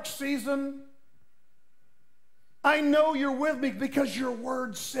dark season, I know you're with me because your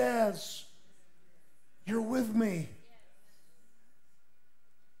word says you're with me.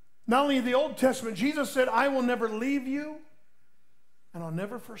 Not only in the Old Testament, Jesus said, I will never leave you and I'll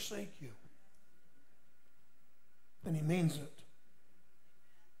never forsake you. And he means it.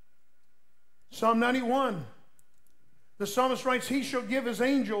 Psalm 91, the psalmist writes, he shall give his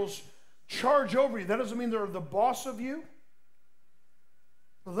angels charge over you. That doesn't mean they're the boss of you.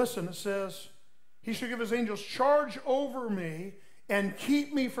 But listen, it says, he shall give his angels charge over me and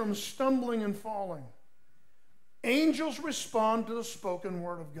keep me from stumbling and falling. Angels respond to the spoken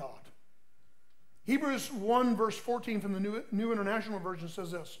word of God. Hebrews 1 verse 14 from the New International Version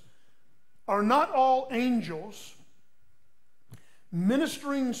says this, are not all angels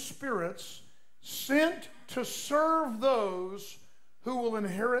ministering spirits sent to serve those who will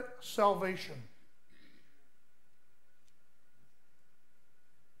inherit salvation?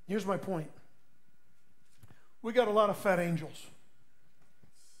 Here's my point. We got a lot of fat angels.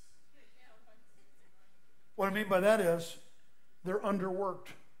 What I mean by that is they're underworked.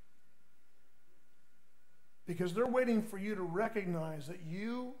 Because they're waiting for you to recognize that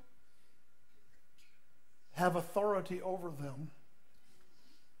you have authority over them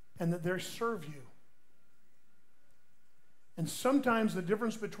and that they serve you. And sometimes the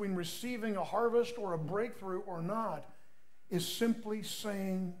difference between receiving a harvest or a breakthrough or not is simply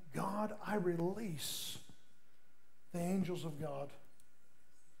saying, God, I release the angels of God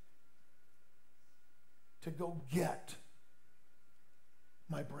to go get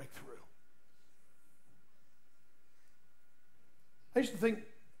my breakthrough. I used to think,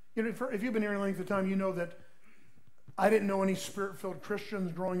 you know, if you've been here a length of time, you know that I didn't know any spirit-filled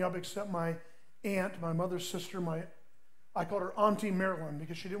Christians growing up except my aunt, my mother's sister. I called her Auntie Marilyn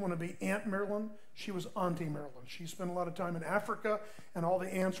because she didn't want to be Aunt Marilyn. She was Auntie Marilyn. She spent a lot of time in Africa, and all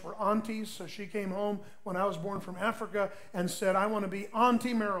the aunts were aunties. So she came home when I was born from Africa and said, I want to be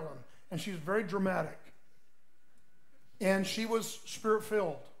Auntie Marilyn. And she was very dramatic. And she was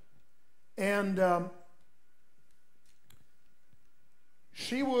spirit-filled. And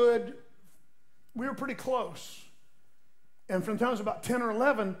we were pretty close. And from the time I was about 10 or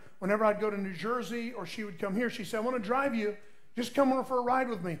 11, whenever I'd go to New Jersey or she would come here, she said, I want to drive you. Just come over for a ride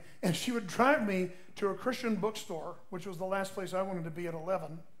with me. And she would drive me to a Christian bookstore, which was the last place I wanted to be at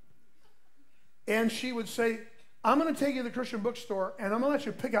 11. And she would say, I'm going to take you to the Christian bookstore, and I'm going to let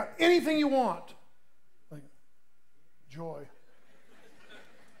you pick out anything you want. Like, joy.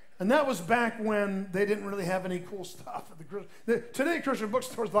 And that was back when they didn't really have any cool stuff. Today, Christian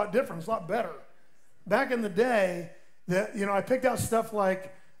bookstore is a lot different. It's a lot better. Back in the day, I picked out stuff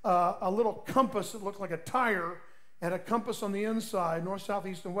like a little compass that looked like a tire and a compass on the inside, north, south,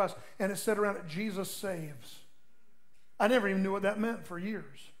 east, and west, and it said around it, Jesus saves. I never even knew what that meant for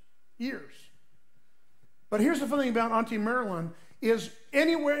years. But here's the funny thing about Auntie Marilyn is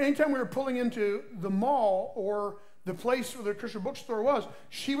anytime we were pulling into the mall or the place where the Christian bookstore was,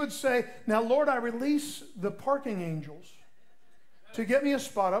 she would say, now, Lord, I release the parking angels to get me a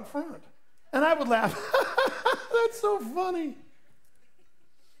spot up front. And I would laugh. That's so funny.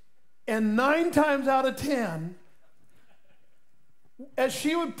 And 9 times out of 10, as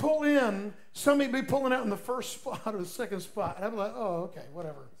she would pull in, somebody would be pulling out in the first spot or the second spot. And I'd be like, oh, okay,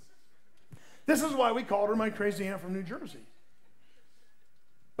 whatever. This is why we called her my crazy aunt from New Jersey.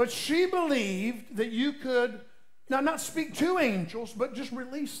 But she believed that you could not speak to angels, but just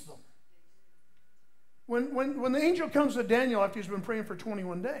release them. When the angel comes to Daniel after he's been praying for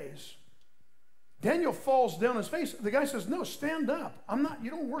 21 days, Daniel falls down his face. The guy says, no, stand up. You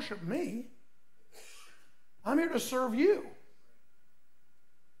don't worship me. I'm here to serve you.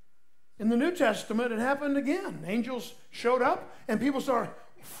 In the New Testament, it happened again. Angels showed up and people started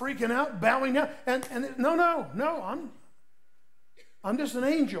freaking out, bowing down. And no, I'm just an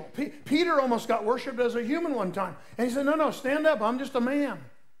angel. Peter almost got worshipped as a human one time. And he said, no, stand up. I'm just a man.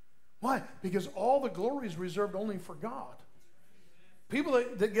 Why? Because all the glory is reserved only for God. People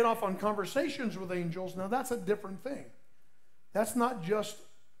that get off on conversations with angels, now that's a different thing. That's not just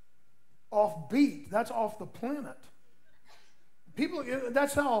offbeat. That's off the planet.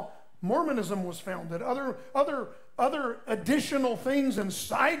 That's how Mormonism was founded. Other additional things and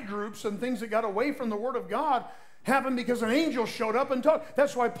side groups and things that got away from the Word of God happened because an angel showed up and talked.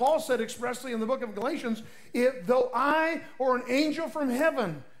 That's why Paul said expressly in the book of Galatians, though I or an angel from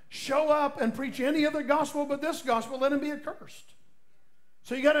heaven show up and preach any other gospel but this gospel, let him be accursed.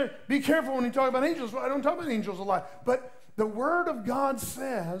 So you got to be careful when you talk about angels. I don't talk about angels a lot. But the Word of God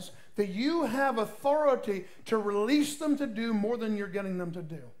says that you have authority to release them to do more than you're getting them to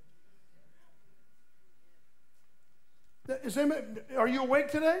do. Are you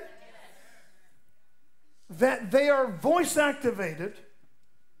awake today? That they are voice activated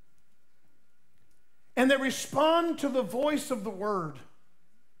and they respond to the voice of the Word.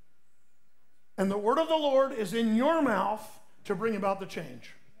 And the Word of the Lord is in your mouth to bring about the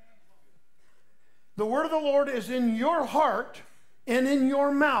change. The Word of the Lord is in your heart and in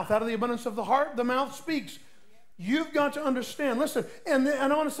your mouth. Out of the abundance of the heart, the mouth speaks. You've got to understand. Listen, and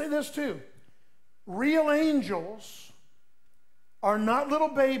I want to say this too. Real angels are not little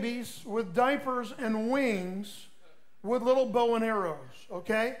babies with diapers and wings with little bow and arrows,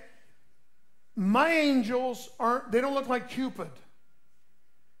 okay? My angels they don't look like Cupid.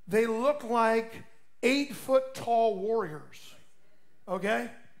 They look like 8-foot tall warriors, okay?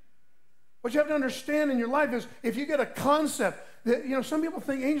 What you have to understand in your life is if you get a concept that, some people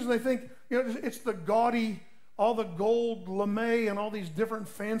think angels, they think, it's the gaudy, all the gold lame and all these different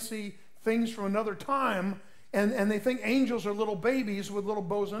fancy things from another time, and they think angels are little babies with little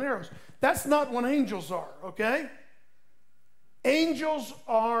bows and arrows. That's not what angels are, okay? Angels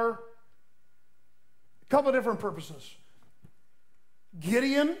are a couple of different purposes.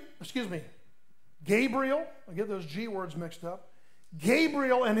 Gabriel, I get those G words mixed up.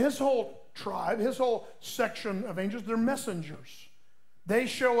 Gabriel and his whole tribe, his whole section of angels, they're messengers. They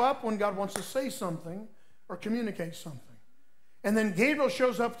show up when God wants to say something or communicate something. And then Gabriel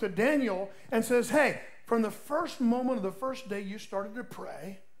shows up to Daniel and says, hey, from the first moment of the first day you started to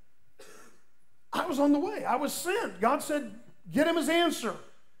pray, I was on the way. I was sent. God said, get him his answer.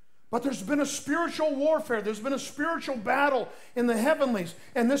 But there's been a spiritual warfare. There's been a spiritual battle in the heavenlies.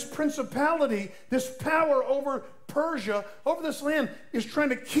 And this principality, this power over Persia, over this land, is trying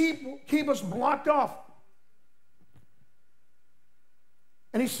to keep us blocked off.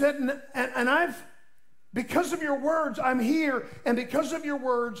 And he said, because of your words, I'm here. And because of your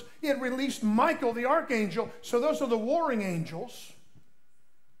words, he had released Michael, the archangel. So those are the warring angels.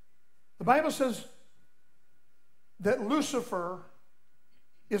 The Bible says that Lucifer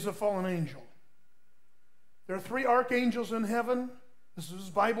is a fallen angel. There are 3 archangels in heaven. This is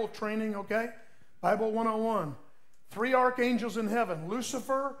Bible training, okay? Bible 101. 3 archangels in heaven.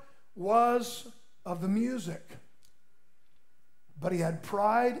 Lucifer was of the music, but he had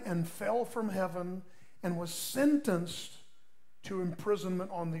pride and fell from heaven and was sentenced to imprisonment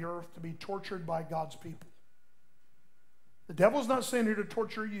on the earth to be tortured by God's people. The devil's not saying here to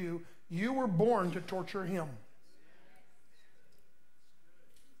torture you. You were born to torture him.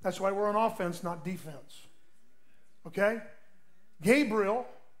 That's why we're on offense, not defense. Okay? Gabriel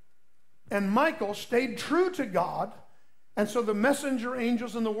and Michael stayed true to God, and so the messenger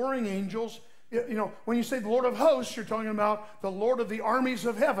angels and the warring angels, when you say the Lord of hosts, you're talking about the Lord of the armies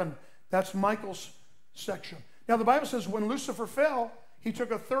of heaven. That's Michael's section. Now, the Bible says when Lucifer fell, he took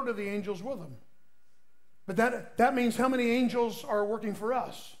 1/3 of the angels with him. But that means how many angels are working for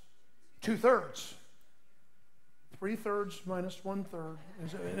us? 2/3. 3/3 minus 1/3.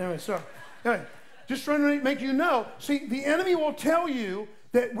 Anyway, just trying to make you know. See, the enemy will tell you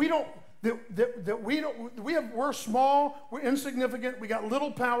that we're small, we're insignificant, we got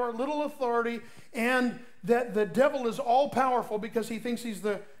little power, little authority, and that the devil is all powerful because he thinks he's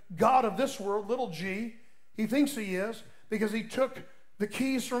the God of this world, little g. He thinks he is because he took the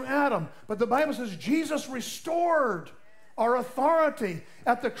keys from Adam. But the Bible says Jesus restored our authority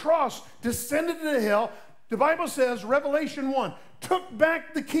at the cross, descended into hell. The Bible says, Revelation 1, took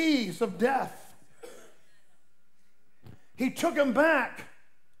back the keys of death. He took them back.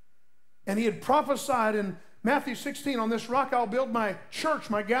 And he had prophesied in Matthew 16, on this rock I'll build my church,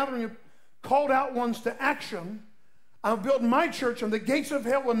 my gathering of called out ones to action. I'll build my church, and the gates of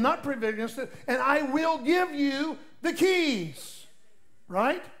hell will not prevail against it, and I will give you the keys.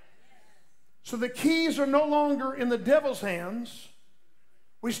 Right? So the keys are no longer in the devil's hands.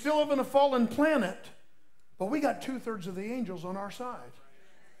 We still live in a fallen planet, but we got 2/3 of the angels on our side.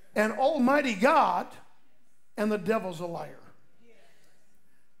 And Almighty God, and the devil's a liar.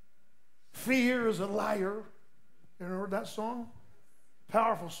 Fear is a liar. You ever heard that song?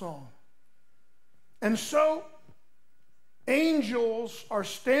 Powerful song. And so, angels are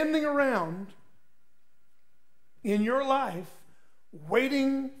standing around in your life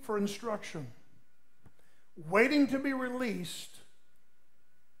waiting for instruction, waiting to be released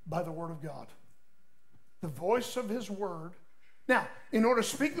by the Word of God. The voice of His Word. Now, in order to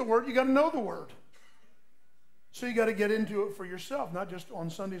speak the Word, you got to know the Word. So you got to get into it for yourself, not just on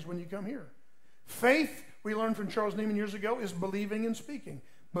Sundays when you come here. Faith, we learned from Charles Neiman years ago, is believing and speaking.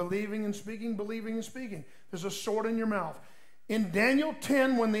 Believing and speaking, believing and speaking. There's a sword in your mouth. In Daniel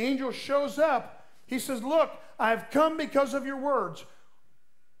 10, when the angel shows up, he says, look, I've come because of your words.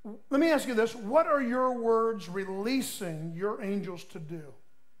 Let me ask you this. What are your words releasing your angels to do?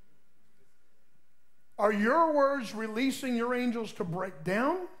 Are your words releasing your angels to break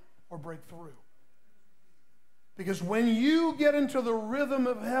down or break through? Because when you get into the rhythm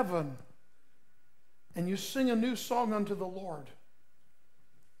of heaven and you sing a new song unto the Lord,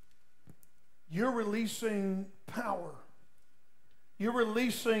 you're releasing power. You're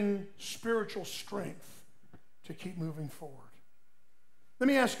releasing spiritual strength to keep moving forward. Let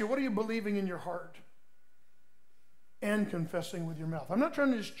me ask you, what are you believing in your heart and confessing with your mouth? I'm not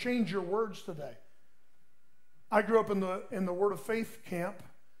trying to just change your words today. I grew up in the Word of Faith camp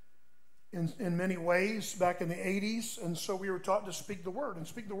in many ways back in the 80s, and so we were taught to speak the Word, and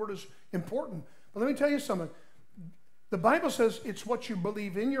speak the Word is important. But let me tell you something. The Bible says it's what you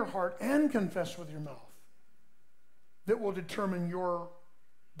believe in your heart and confess with your mouth that will determine your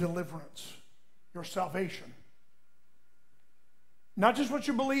deliverance, your salvation. Not just what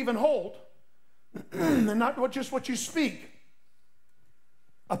you believe and hold, and not just what you speak.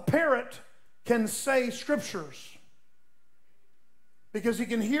 A parrot can say scriptures because he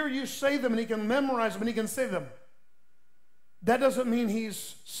can hear you say them and he can memorize them and he can say them. That doesn't mean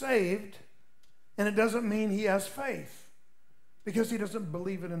he's saved, and it doesn't mean he has faith because he doesn't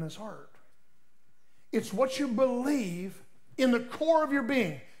believe it in his heart. It's what you believe in the core of your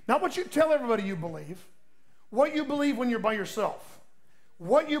being, not what you tell everybody you believe, what you believe when you're by yourself,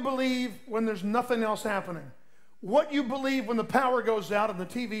 what you believe when there's nothing else happening, what you believe when the power goes out and the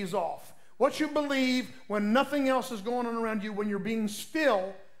TV's off, what you believe when nothing else is going on around you, when you're being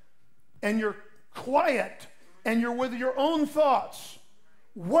still and you're quiet and you're with your own thoughts.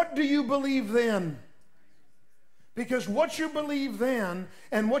 What do you believe then? Because what you believe then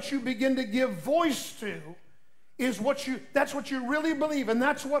and what you begin to give voice to is that's what you really believe. And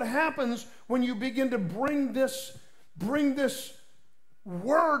that's what happens when you begin to bring this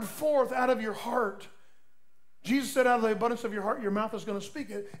word forth out of your heart. Jesus said, out of the abundance of your heart, your mouth is going to speak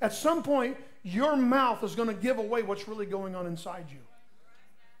it. At some point, your mouth is going to give away what's really going on inside you.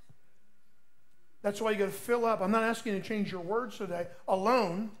 That's why you got to fill up. I'm not asking you to change your words today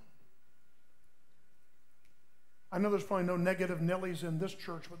alone. I know there's probably no negative Nellies in this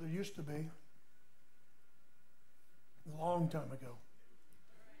church, but there used to be. A long time ago.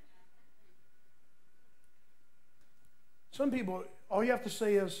 Some people, all you have to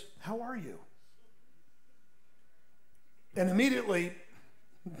say is, how are you? And immediately,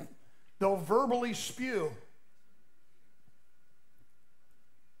 they'll verbally spew.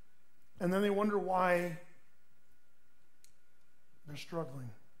 And then they wonder why they're struggling.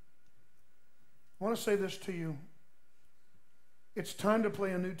 I want to say this to you. It's time to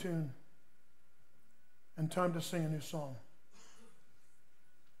play a new tune and time to sing a new song.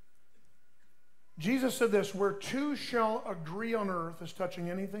 Jesus said this, where two shall agree on earth as touching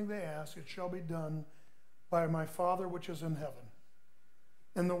anything they ask, it shall be done by my Father which is in heaven.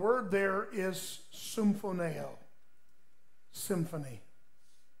 And the word there is symphoneo, symphony.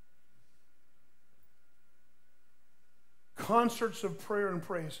 Concerts of prayer and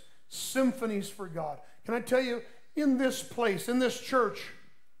praise, symphonies for God. Can I tell you, in this place, in this church,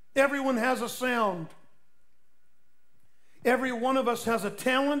 everyone has a sound. Every one of us has a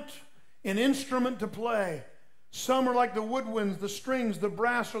talent, an instrument to play. Some are like the woodwinds, the strings, the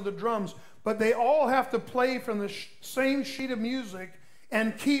brass, or the drums. But they all have to play from the same sheet of music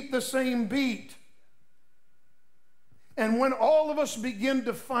and keep the same beat. And when all of us begin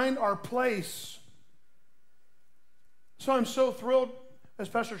to find our place, so I'm so thrilled, as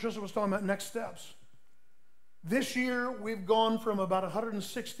Pastor Tristan was talking about next steps. This year, we've gone from about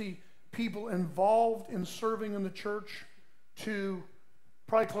 160 people involved in serving in the church to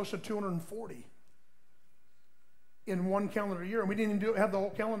probably close to 240 in one calendar year. And we didn't even have the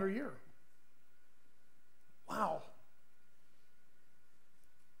whole calendar year. Wow.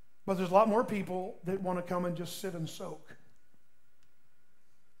 But there's a lot more people that want to come and just sit and soak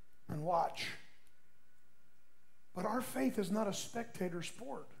and watch. But our faith is not a spectator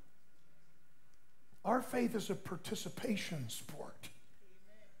sport. Our faith is a participation sport.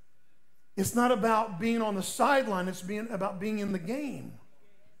 It's not about being on the sideline. It's about being in the game.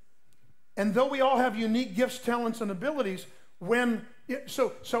 And though we all have unique gifts, talents, and abilities,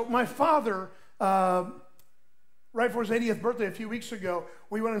 so my father, right before his 80th birthday a few weeks ago,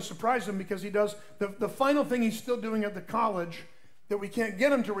 we went and surprised him because he does the final thing he's still doing at the college that we can't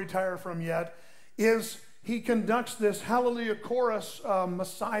get him to retire from yet is he conducts this Hallelujah Chorus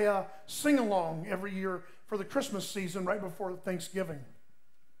Messiah sing-along every year for the Christmas season right before Thanksgiving.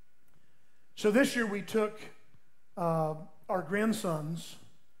 So this year we took our grandsons,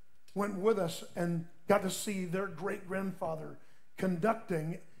 went with us, and got to see their great-grandfather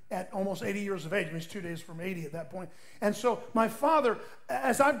conducting at almost 80 years of age. I mean, he's 2 days from 80 at that point. And so my father,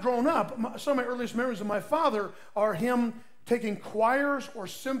 as I've grown up, some of my earliest memories of my father are him taking choirs or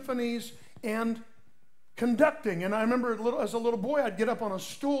symphonies and conducting. And I remember as a little boy, I'd get up on a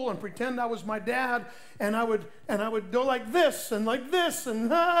stool and pretend I was my dad, and I would go like this and like this and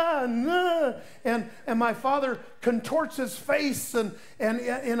my father contorts his face and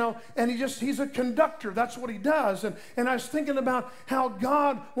you know, and he's a conductor. That's what he does. And I was thinking about how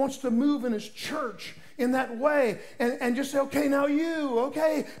God wants to move in his church in that way, and just say, okay, now you,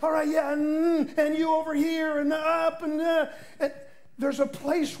 okay, all right, yeah, and you over here and up and there's a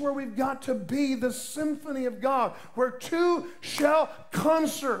place where we've got to be the symphony of God, where two shall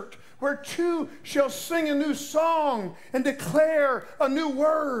concert, where two shall sing a new song and declare a new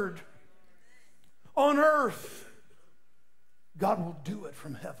word. On earth, God will do it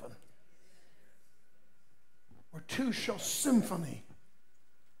from heaven. Where two shall symphony.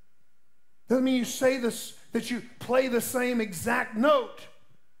 Doesn't mean you say this, that you play the same exact note,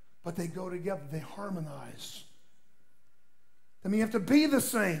 but they go together, they harmonize. I mean, you have to be the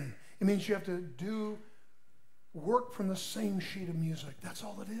same. It means you have to do work from the same sheet of music. That's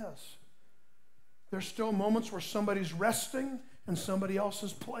all it is. There's still moments where somebody's resting and somebody else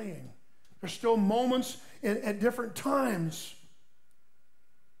is playing. There's still moments at different times.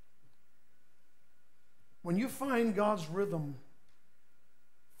 When you find God's rhythm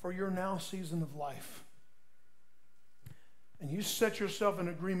for your now season of life, and you set yourself in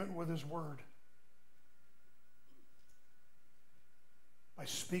agreement with His Word, by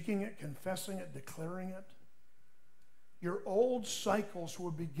speaking it, confessing it, declaring it, your old cycles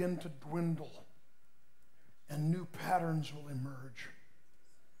will begin to dwindle and new patterns will emerge.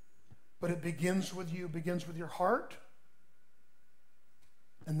 But it begins with you, begins with your heart,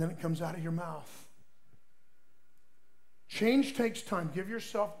 and then it comes out of your mouth. Change takes time. Give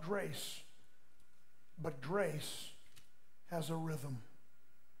yourself grace, but grace has a rhythm.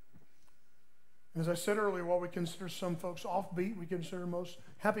 As I said earlier, while we consider some folks offbeat, we consider most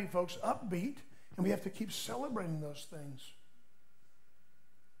happy folks upbeat, and we have to keep celebrating those things.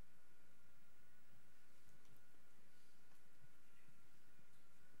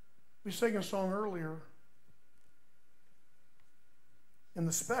 We sang a song earlier in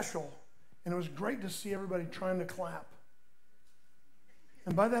the special, and it was great to see everybody trying to clap.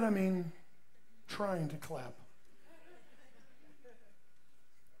 And by that I mean trying to clap.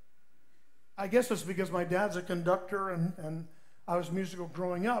 I guess it's because my dad's a conductor and I was musical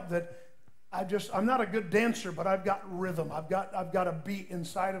growing up that I'm not a good dancer, but I've got rhythm. I've got a beat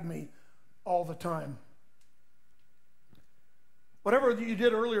inside of me all the time. Whatever you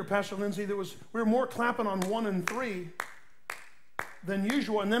did earlier, Pastor Lindsay, we were more clapping on 1 and 3 than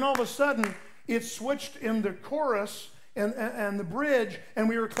usual. And then all of a sudden, it switched in the chorus and the bridge, and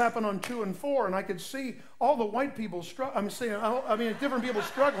we were clapping on 2 and 4. And I could see all the white people different people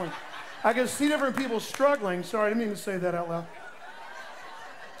struggling. I can see different people struggling. Sorry, I didn't mean to say that out loud.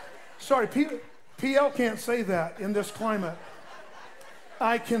 Sorry, PL can't say that in this climate.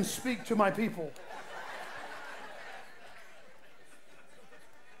 I can speak to my people.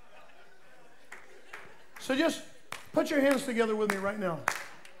 So just put your hands together with me right now.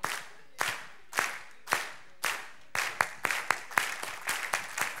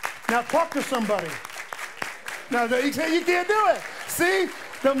 Now talk to somebody. Now you say you can't do it. See,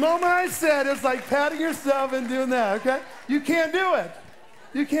 the moment I said it's like patting yourself and doing that, okay? You can't do it.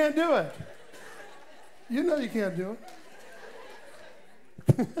 You can't do it. You know you can't do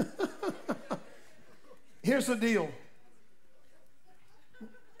it. Here's the deal.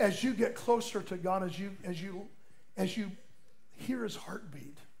 As you get closer to God, as you hear his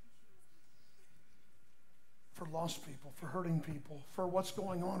heartbeat for lost people, for hurting people, for what's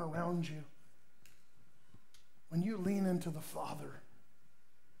going on around you, when you lean into the Father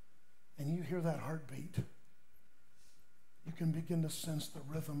and you hear that heartbeat, you can begin to sense the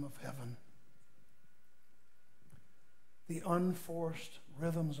rhythm of heaven. The unforced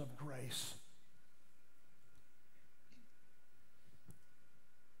rhythms of grace.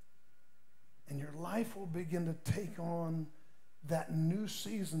 And your life will begin to take on that new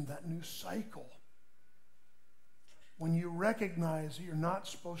season, that new cycle. When you recognize that you're not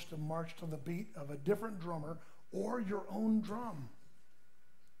supposed to march to the beat of a different drummer or your own drum.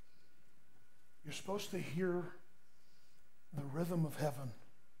 You're supposed to hear the rhythm of heaven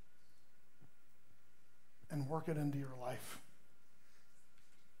and work it into your life.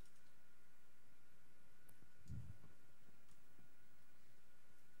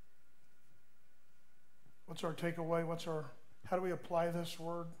 What's our takeaway? How do we apply this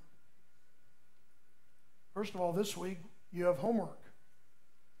word? First of all, this week you have homework.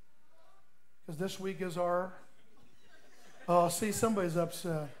 Because this week is our, oh, see, somebody's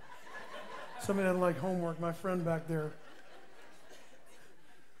upset. Somebody doesn't like homework, my friend back there.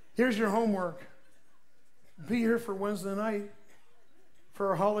 Here's your homework. Be here for Wednesday night for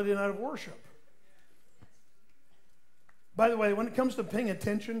our holiday night of worship. By the way, when it comes to paying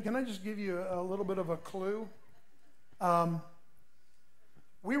attention, can I just give you a little bit of a clue?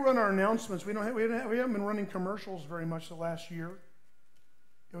 We run our announcements. We haven't been running commercials very much the last year.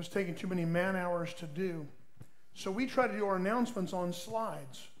 It was taking too many man hours to do. So we try to do our announcements on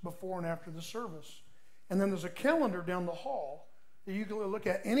slides before and after the service. And then there's a calendar down the hall that you can look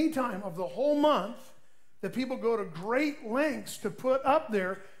at any time of the whole month that people go to great lengths to put up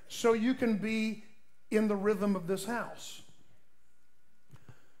there so you can be in the rhythm of this house.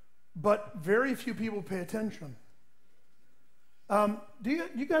 But very few people pay attention. Do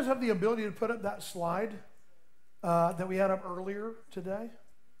you guys have the ability to put up that slide that we had up earlier today?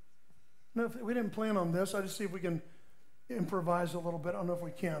 No, we didn't plan on this. I just see if we can improvise a little bit. I don't know if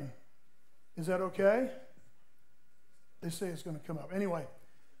we can. Is that okay? They say it's going to come up. Anyway,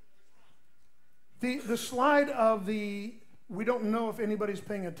 the slide of the we don't know if anybody's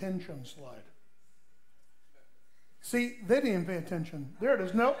paying attention slide. See, they didn't even pay attention. There it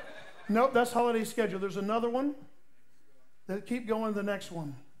is. Nope, that's holiday schedule. There's another one. Keep going to the next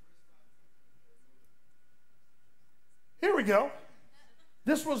one. Here we go.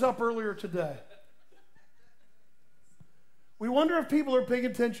 This was up earlier today. We wonder if people are paying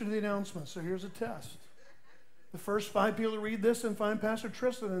attention to the announcements. So here's a test. The first 5 people to read this and find Pastor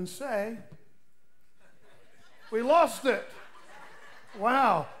Tristan and say, we lost it.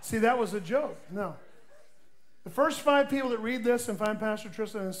 Wow. See, that was a joke. No. The first 5 people that read this and find Pastor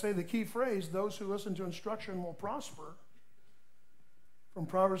Tristan and say the key phrase, those who listen to instruction will prosper, from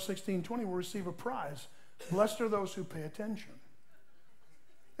Proverbs 16:20 will receive a prize. Blessed are those who pay attention.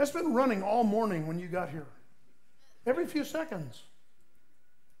 That's been running all morning when you got here. Every few seconds.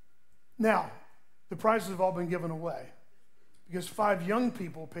 Now, the prizes have all been given away because 5 young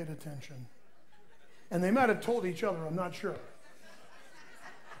people paid attention. And they might have told each other, I'm not sure.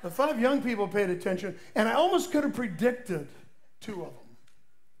 The 5 young people paid attention, and I almost could have predicted 2 of them.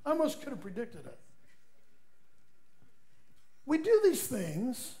 I almost could have predicted it. We do these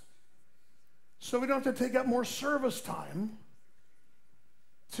things so we don't have to take up more service time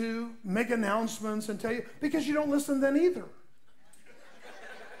to make announcements and tell you, because you don't listen then either.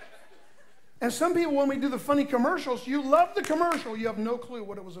 And some people, when we do the funny commercials, you love the commercial, you have no clue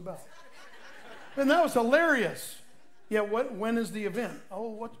what it was about. And that was hilarious. Yeah, when is the event?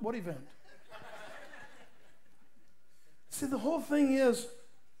 Oh, what event? See, the whole thing is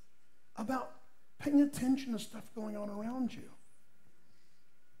about paying attention to stuff going on around you.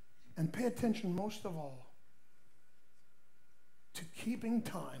 And pay attention most of all to keeping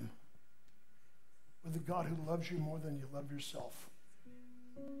time with the God who loves you more than you love yourself.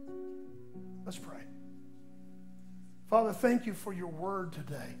 Let's pray. Father, thank you for your word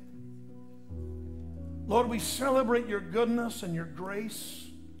today. Lord, we celebrate your goodness and your grace.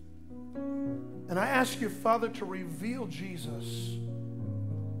 And I ask you, Father, to reveal Jesus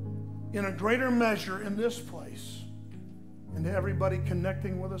in a greater measure in this place and to everybody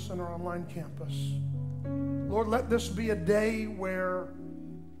connecting with us on our online campus. Lord, let this be a day where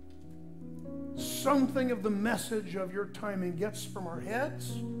something of the message of your timing gets from our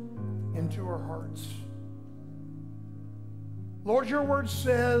heads into our hearts. Lord, your word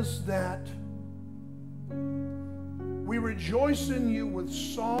says that we rejoice in you with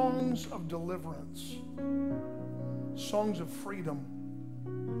songs of deliverance, songs of freedom.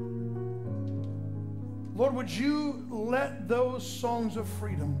 Lord, would you let those songs of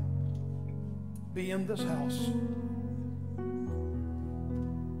freedom be in this house?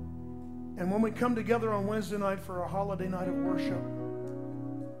 And when we come together on Wednesday night for a holiday night of worship,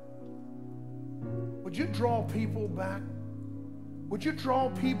 would you draw people back? Would you draw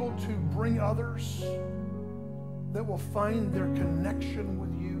people to bring others that will find their connection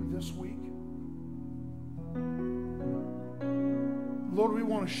with you this week? Lord, we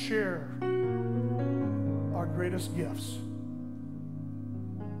want to share our greatest gifts.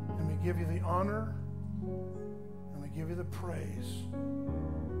 And we give you the honor and we give you the praise.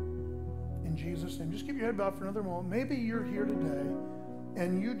 In Jesus' name. Just keep your head bowed for another moment. Maybe you're here today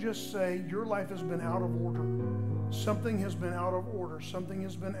and you just say your life has been out of order. Something has been out of order. Something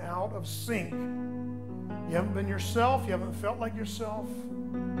has been out of sync. You haven't been yourself. You haven't felt like yourself.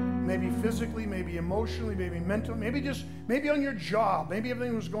 Maybe physically, maybe emotionally, maybe mentally, maybe on your job. Maybe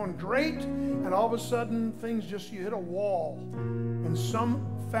everything was going great and all of a sudden you hit a wall in some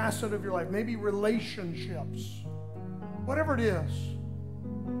facet of your life. Maybe relationships. Whatever it is,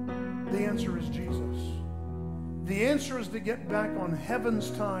 the answer is Jesus. The answer is to get back on heaven's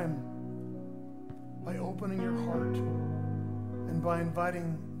time by opening your heart and by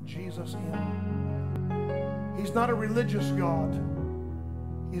inviting Jesus in. He's not a religious God.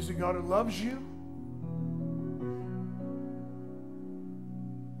 He's a God who loves you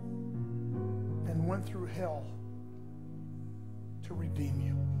and went through hell to redeem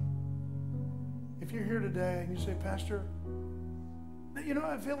you. If you're here today and you say, Pastor, you know,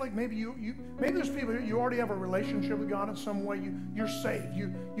 I feel like maybe maybe there's people here, you already have a relationship with God in some way. You're saved.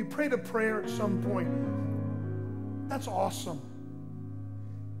 You prayed a prayer at some point. That's awesome.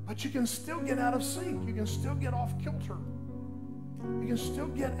 But you can still get out of sync. You can still get off kilter. You can still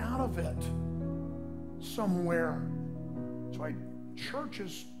get out of it somewhere. That's why church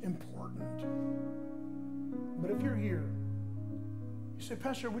is important. But if you're here, you say,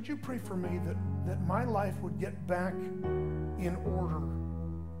 Pastor, would you pray for me that my life would get back in order,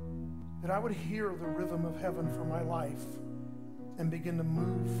 that I would hear the rhythm of heaven for my life and begin to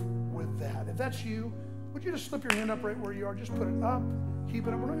move with that. If that's you, would you just slip your hand up right where you are? Just put it up, keep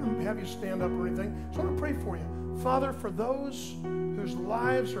it up. We're not going to have you stand up or anything. So I want to pray for you. Father, for those whose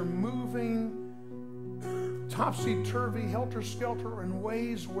lives are moving topsy-turvy, helter-skelter in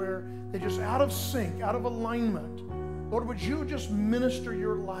ways where they're just out of sync, out of alignment, Lord, would you just minister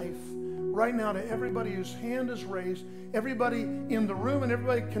your life right now to everybody whose hand is raised, everybody in the room and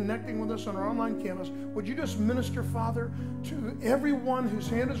everybody connecting with us on our online campus. Would you just minister, Father, to everyone whose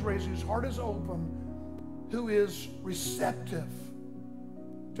hand is raised, whose heart is open, who is receptive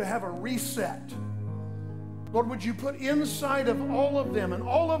to have a reset. Lord, would you put inside of all of them and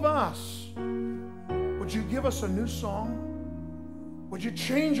all of us, would you give us a new song? Would you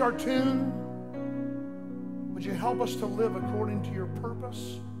change our tune? Would you help us to live according to your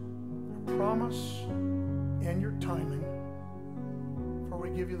purpose, your promise, and your timing? For we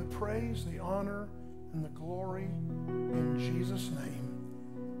give you the praise, the honor, and the glory in Jesus' name.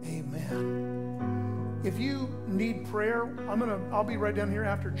 Amen. If you need prayer, I'll be right down here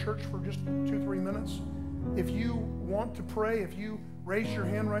after church for just 2-3 minutes. If you want to pray, if you raise your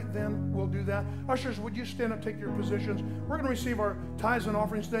hand right then, we'll do that. Ushers, would you stand up, take your positions? We're going to receive our tithes and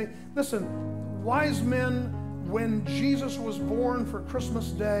offerings today. Listen, wise men, when Jesus was born for Christmas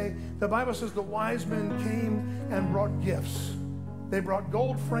Day, the Bible says the wise men came and brought gifts. They brought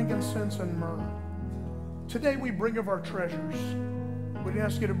gold, frankincense, and myrrh. Today we bring of our treasures. We didn't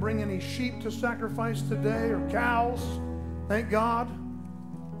ask you to bring any sheep to sacrifice today or cows. Thank God.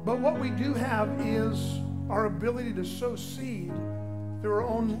 But what we do have is our ability to sow seed through our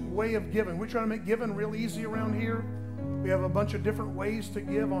own way of giving. We try to make giving real easy around here. We have a bunch of different ways to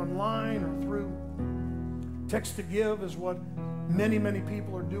give online or through text to give is what many, many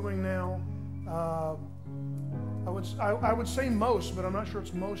people are doing now. I would say most, but I'm not sure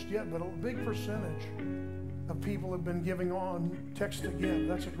it's most yet, but a big percentage of people have been giving on text to give.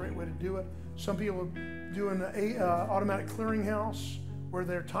 That's a great way to do it. Some people are doing an automatic clearinghouse where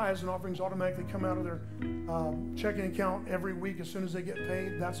their tithes and offerings automatically come out of their checking account every week as soon as they get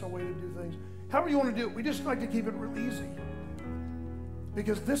paid. That's a way to do things. However you want to do it, we just like to keep it real easy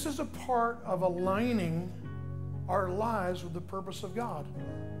because this is a part of aligning our lives with the purpose of God.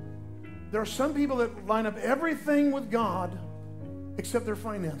 There are some people that line up everything with God except their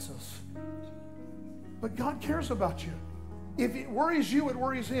finances. But God cares about you. If it worries you, it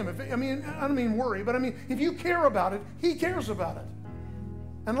worries him. I don't mean worry, but I mean, if you care about it, he cares about it.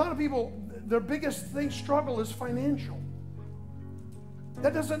 And a lot of people, their biggest struggle is financial.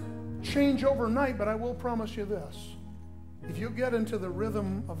 That doesn't change overnight, but I will promise you this. If you get into the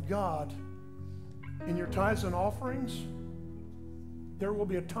rhythm of God in your tithes and offerings, there will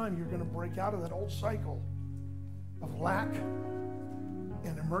be a time you're going to break out of that old cycle of lack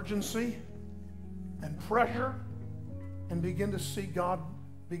and emergency and pressure and begin to see God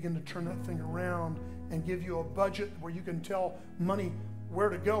begin to turn that thing around and give you a budget where you can tell money where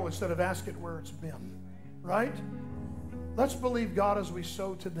to go instead of ask it where it's been, right? Let's believe God as we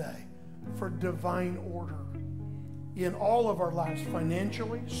sow today for divine order in all of our lives,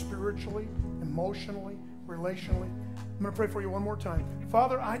 financially, spiritually, emotionally, relationally. I'm going to pray for you one more time.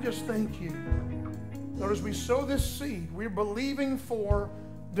 Father, I just thank you. Lord, as we sow this seed, we're believing for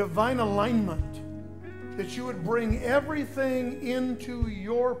divine alignment, that you would bring everything into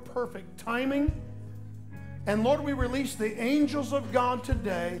your perfect timing. And Lord, we release the angels of God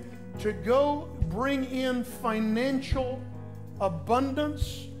today to go bring in financial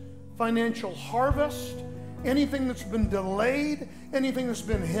abundance, financial harvest, anything that's been delayed, anything that's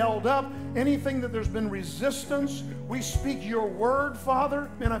been held up, anything that there's been resistance. We speak your word,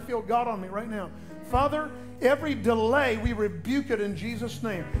 Father. Man, I feel God on me right now. Father, every delay, we rebuke it in Jesus'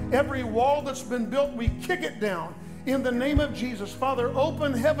 name. Every wall that's been built, we kick it down in the name of Jesus. Father,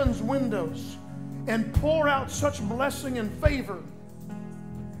 open heaven's windows and pour out such blessing and favor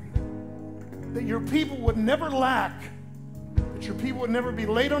that your people would never lack, that your people would never be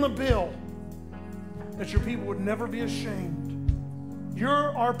late on a bill, that your people would never be ashamed.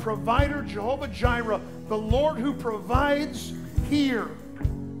 You're our provider, Jehovah Jireh, the Lord who provides here.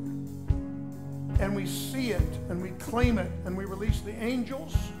 And we see it, and we claim it, and we release the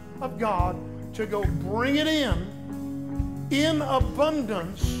angels of God to go bring it in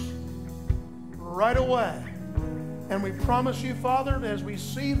abundance right away. And we promise you, Father, that as we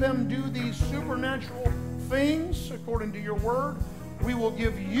see them do these supernatural things according to your word, we will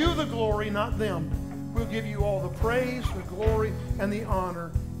give you the glory, not them. We'll give you all the praise, the glory, and the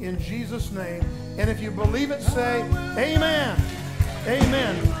honor in Jesus' name. And if you believe it, say amen.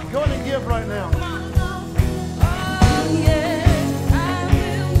 Amen. Go ahead and give right now.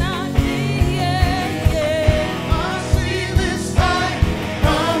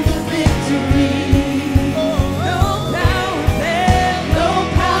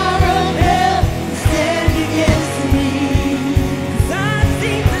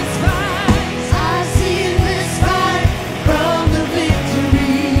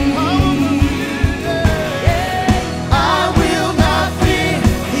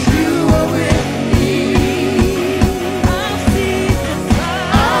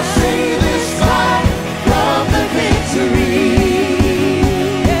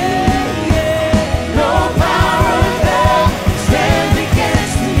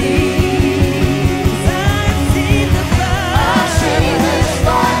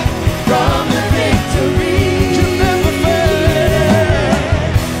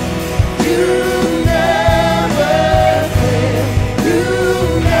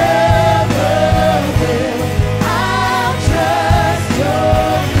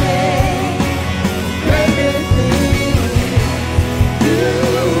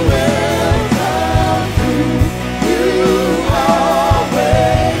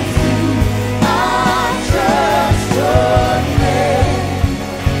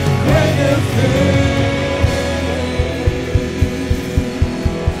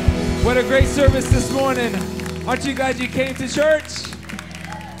 Aren't you glad you came to church?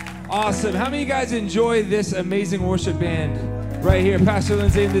 Awesome. How many of you guys enjoy this amazing worship band right here, Pastor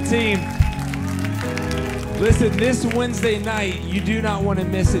Lindsay and the team? Listen, this Wednesday night, you do not want to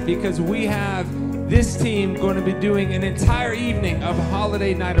miss it because we have this team going to be doing an entire evening of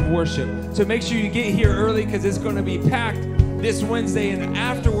holiday night of worship. So make sure you get here early because it's going to be packed this Wednesday. And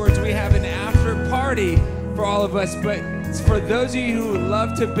afterwards, we have an after party for all of us. But for those of you who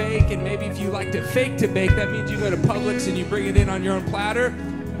love to bake, and maybe if you like to fake to bake, that means you go to Publix and you bring it in on your own platter.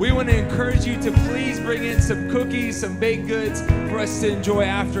 We want to encourage you to please bring in some cookies, some baked goods for us to enjoy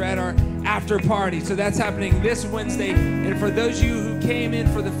after at our after party. So that's happening this Wednesday. And for those of you who came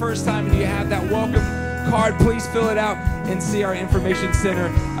in for the first time and you have that welcome card, please fill it out and see our information center.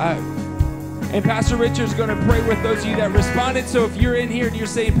 And Pastor Richard's going to pray with those of you that responded. So if you're in here and you're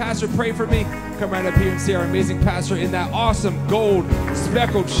saying, Pastor, pray for me, come right up here and see our amazing pastor in that awesome gold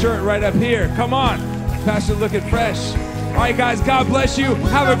speckled shirt right up here. Come on. Pastor looking fresh. All right, guys, God bless you.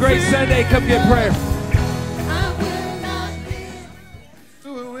 Have a great Sunday. Come get prayer.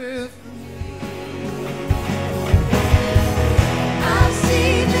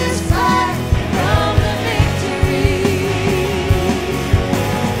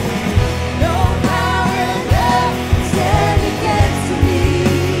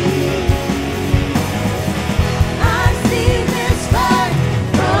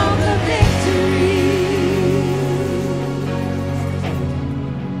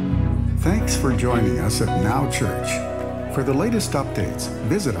 joining us at Now Church. For the latest updates,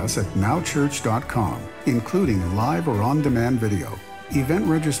 visit us at nowchurch.com, including live or on-demand video, event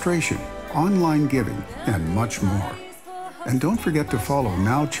registration, online giving, and much more. And don't forget to follow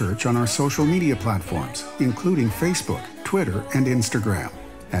Now Church on our social media platforms, including Facebook, Twitter, and Instagram.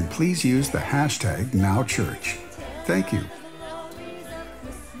 And please use the hashtag NowChurch. Thank you.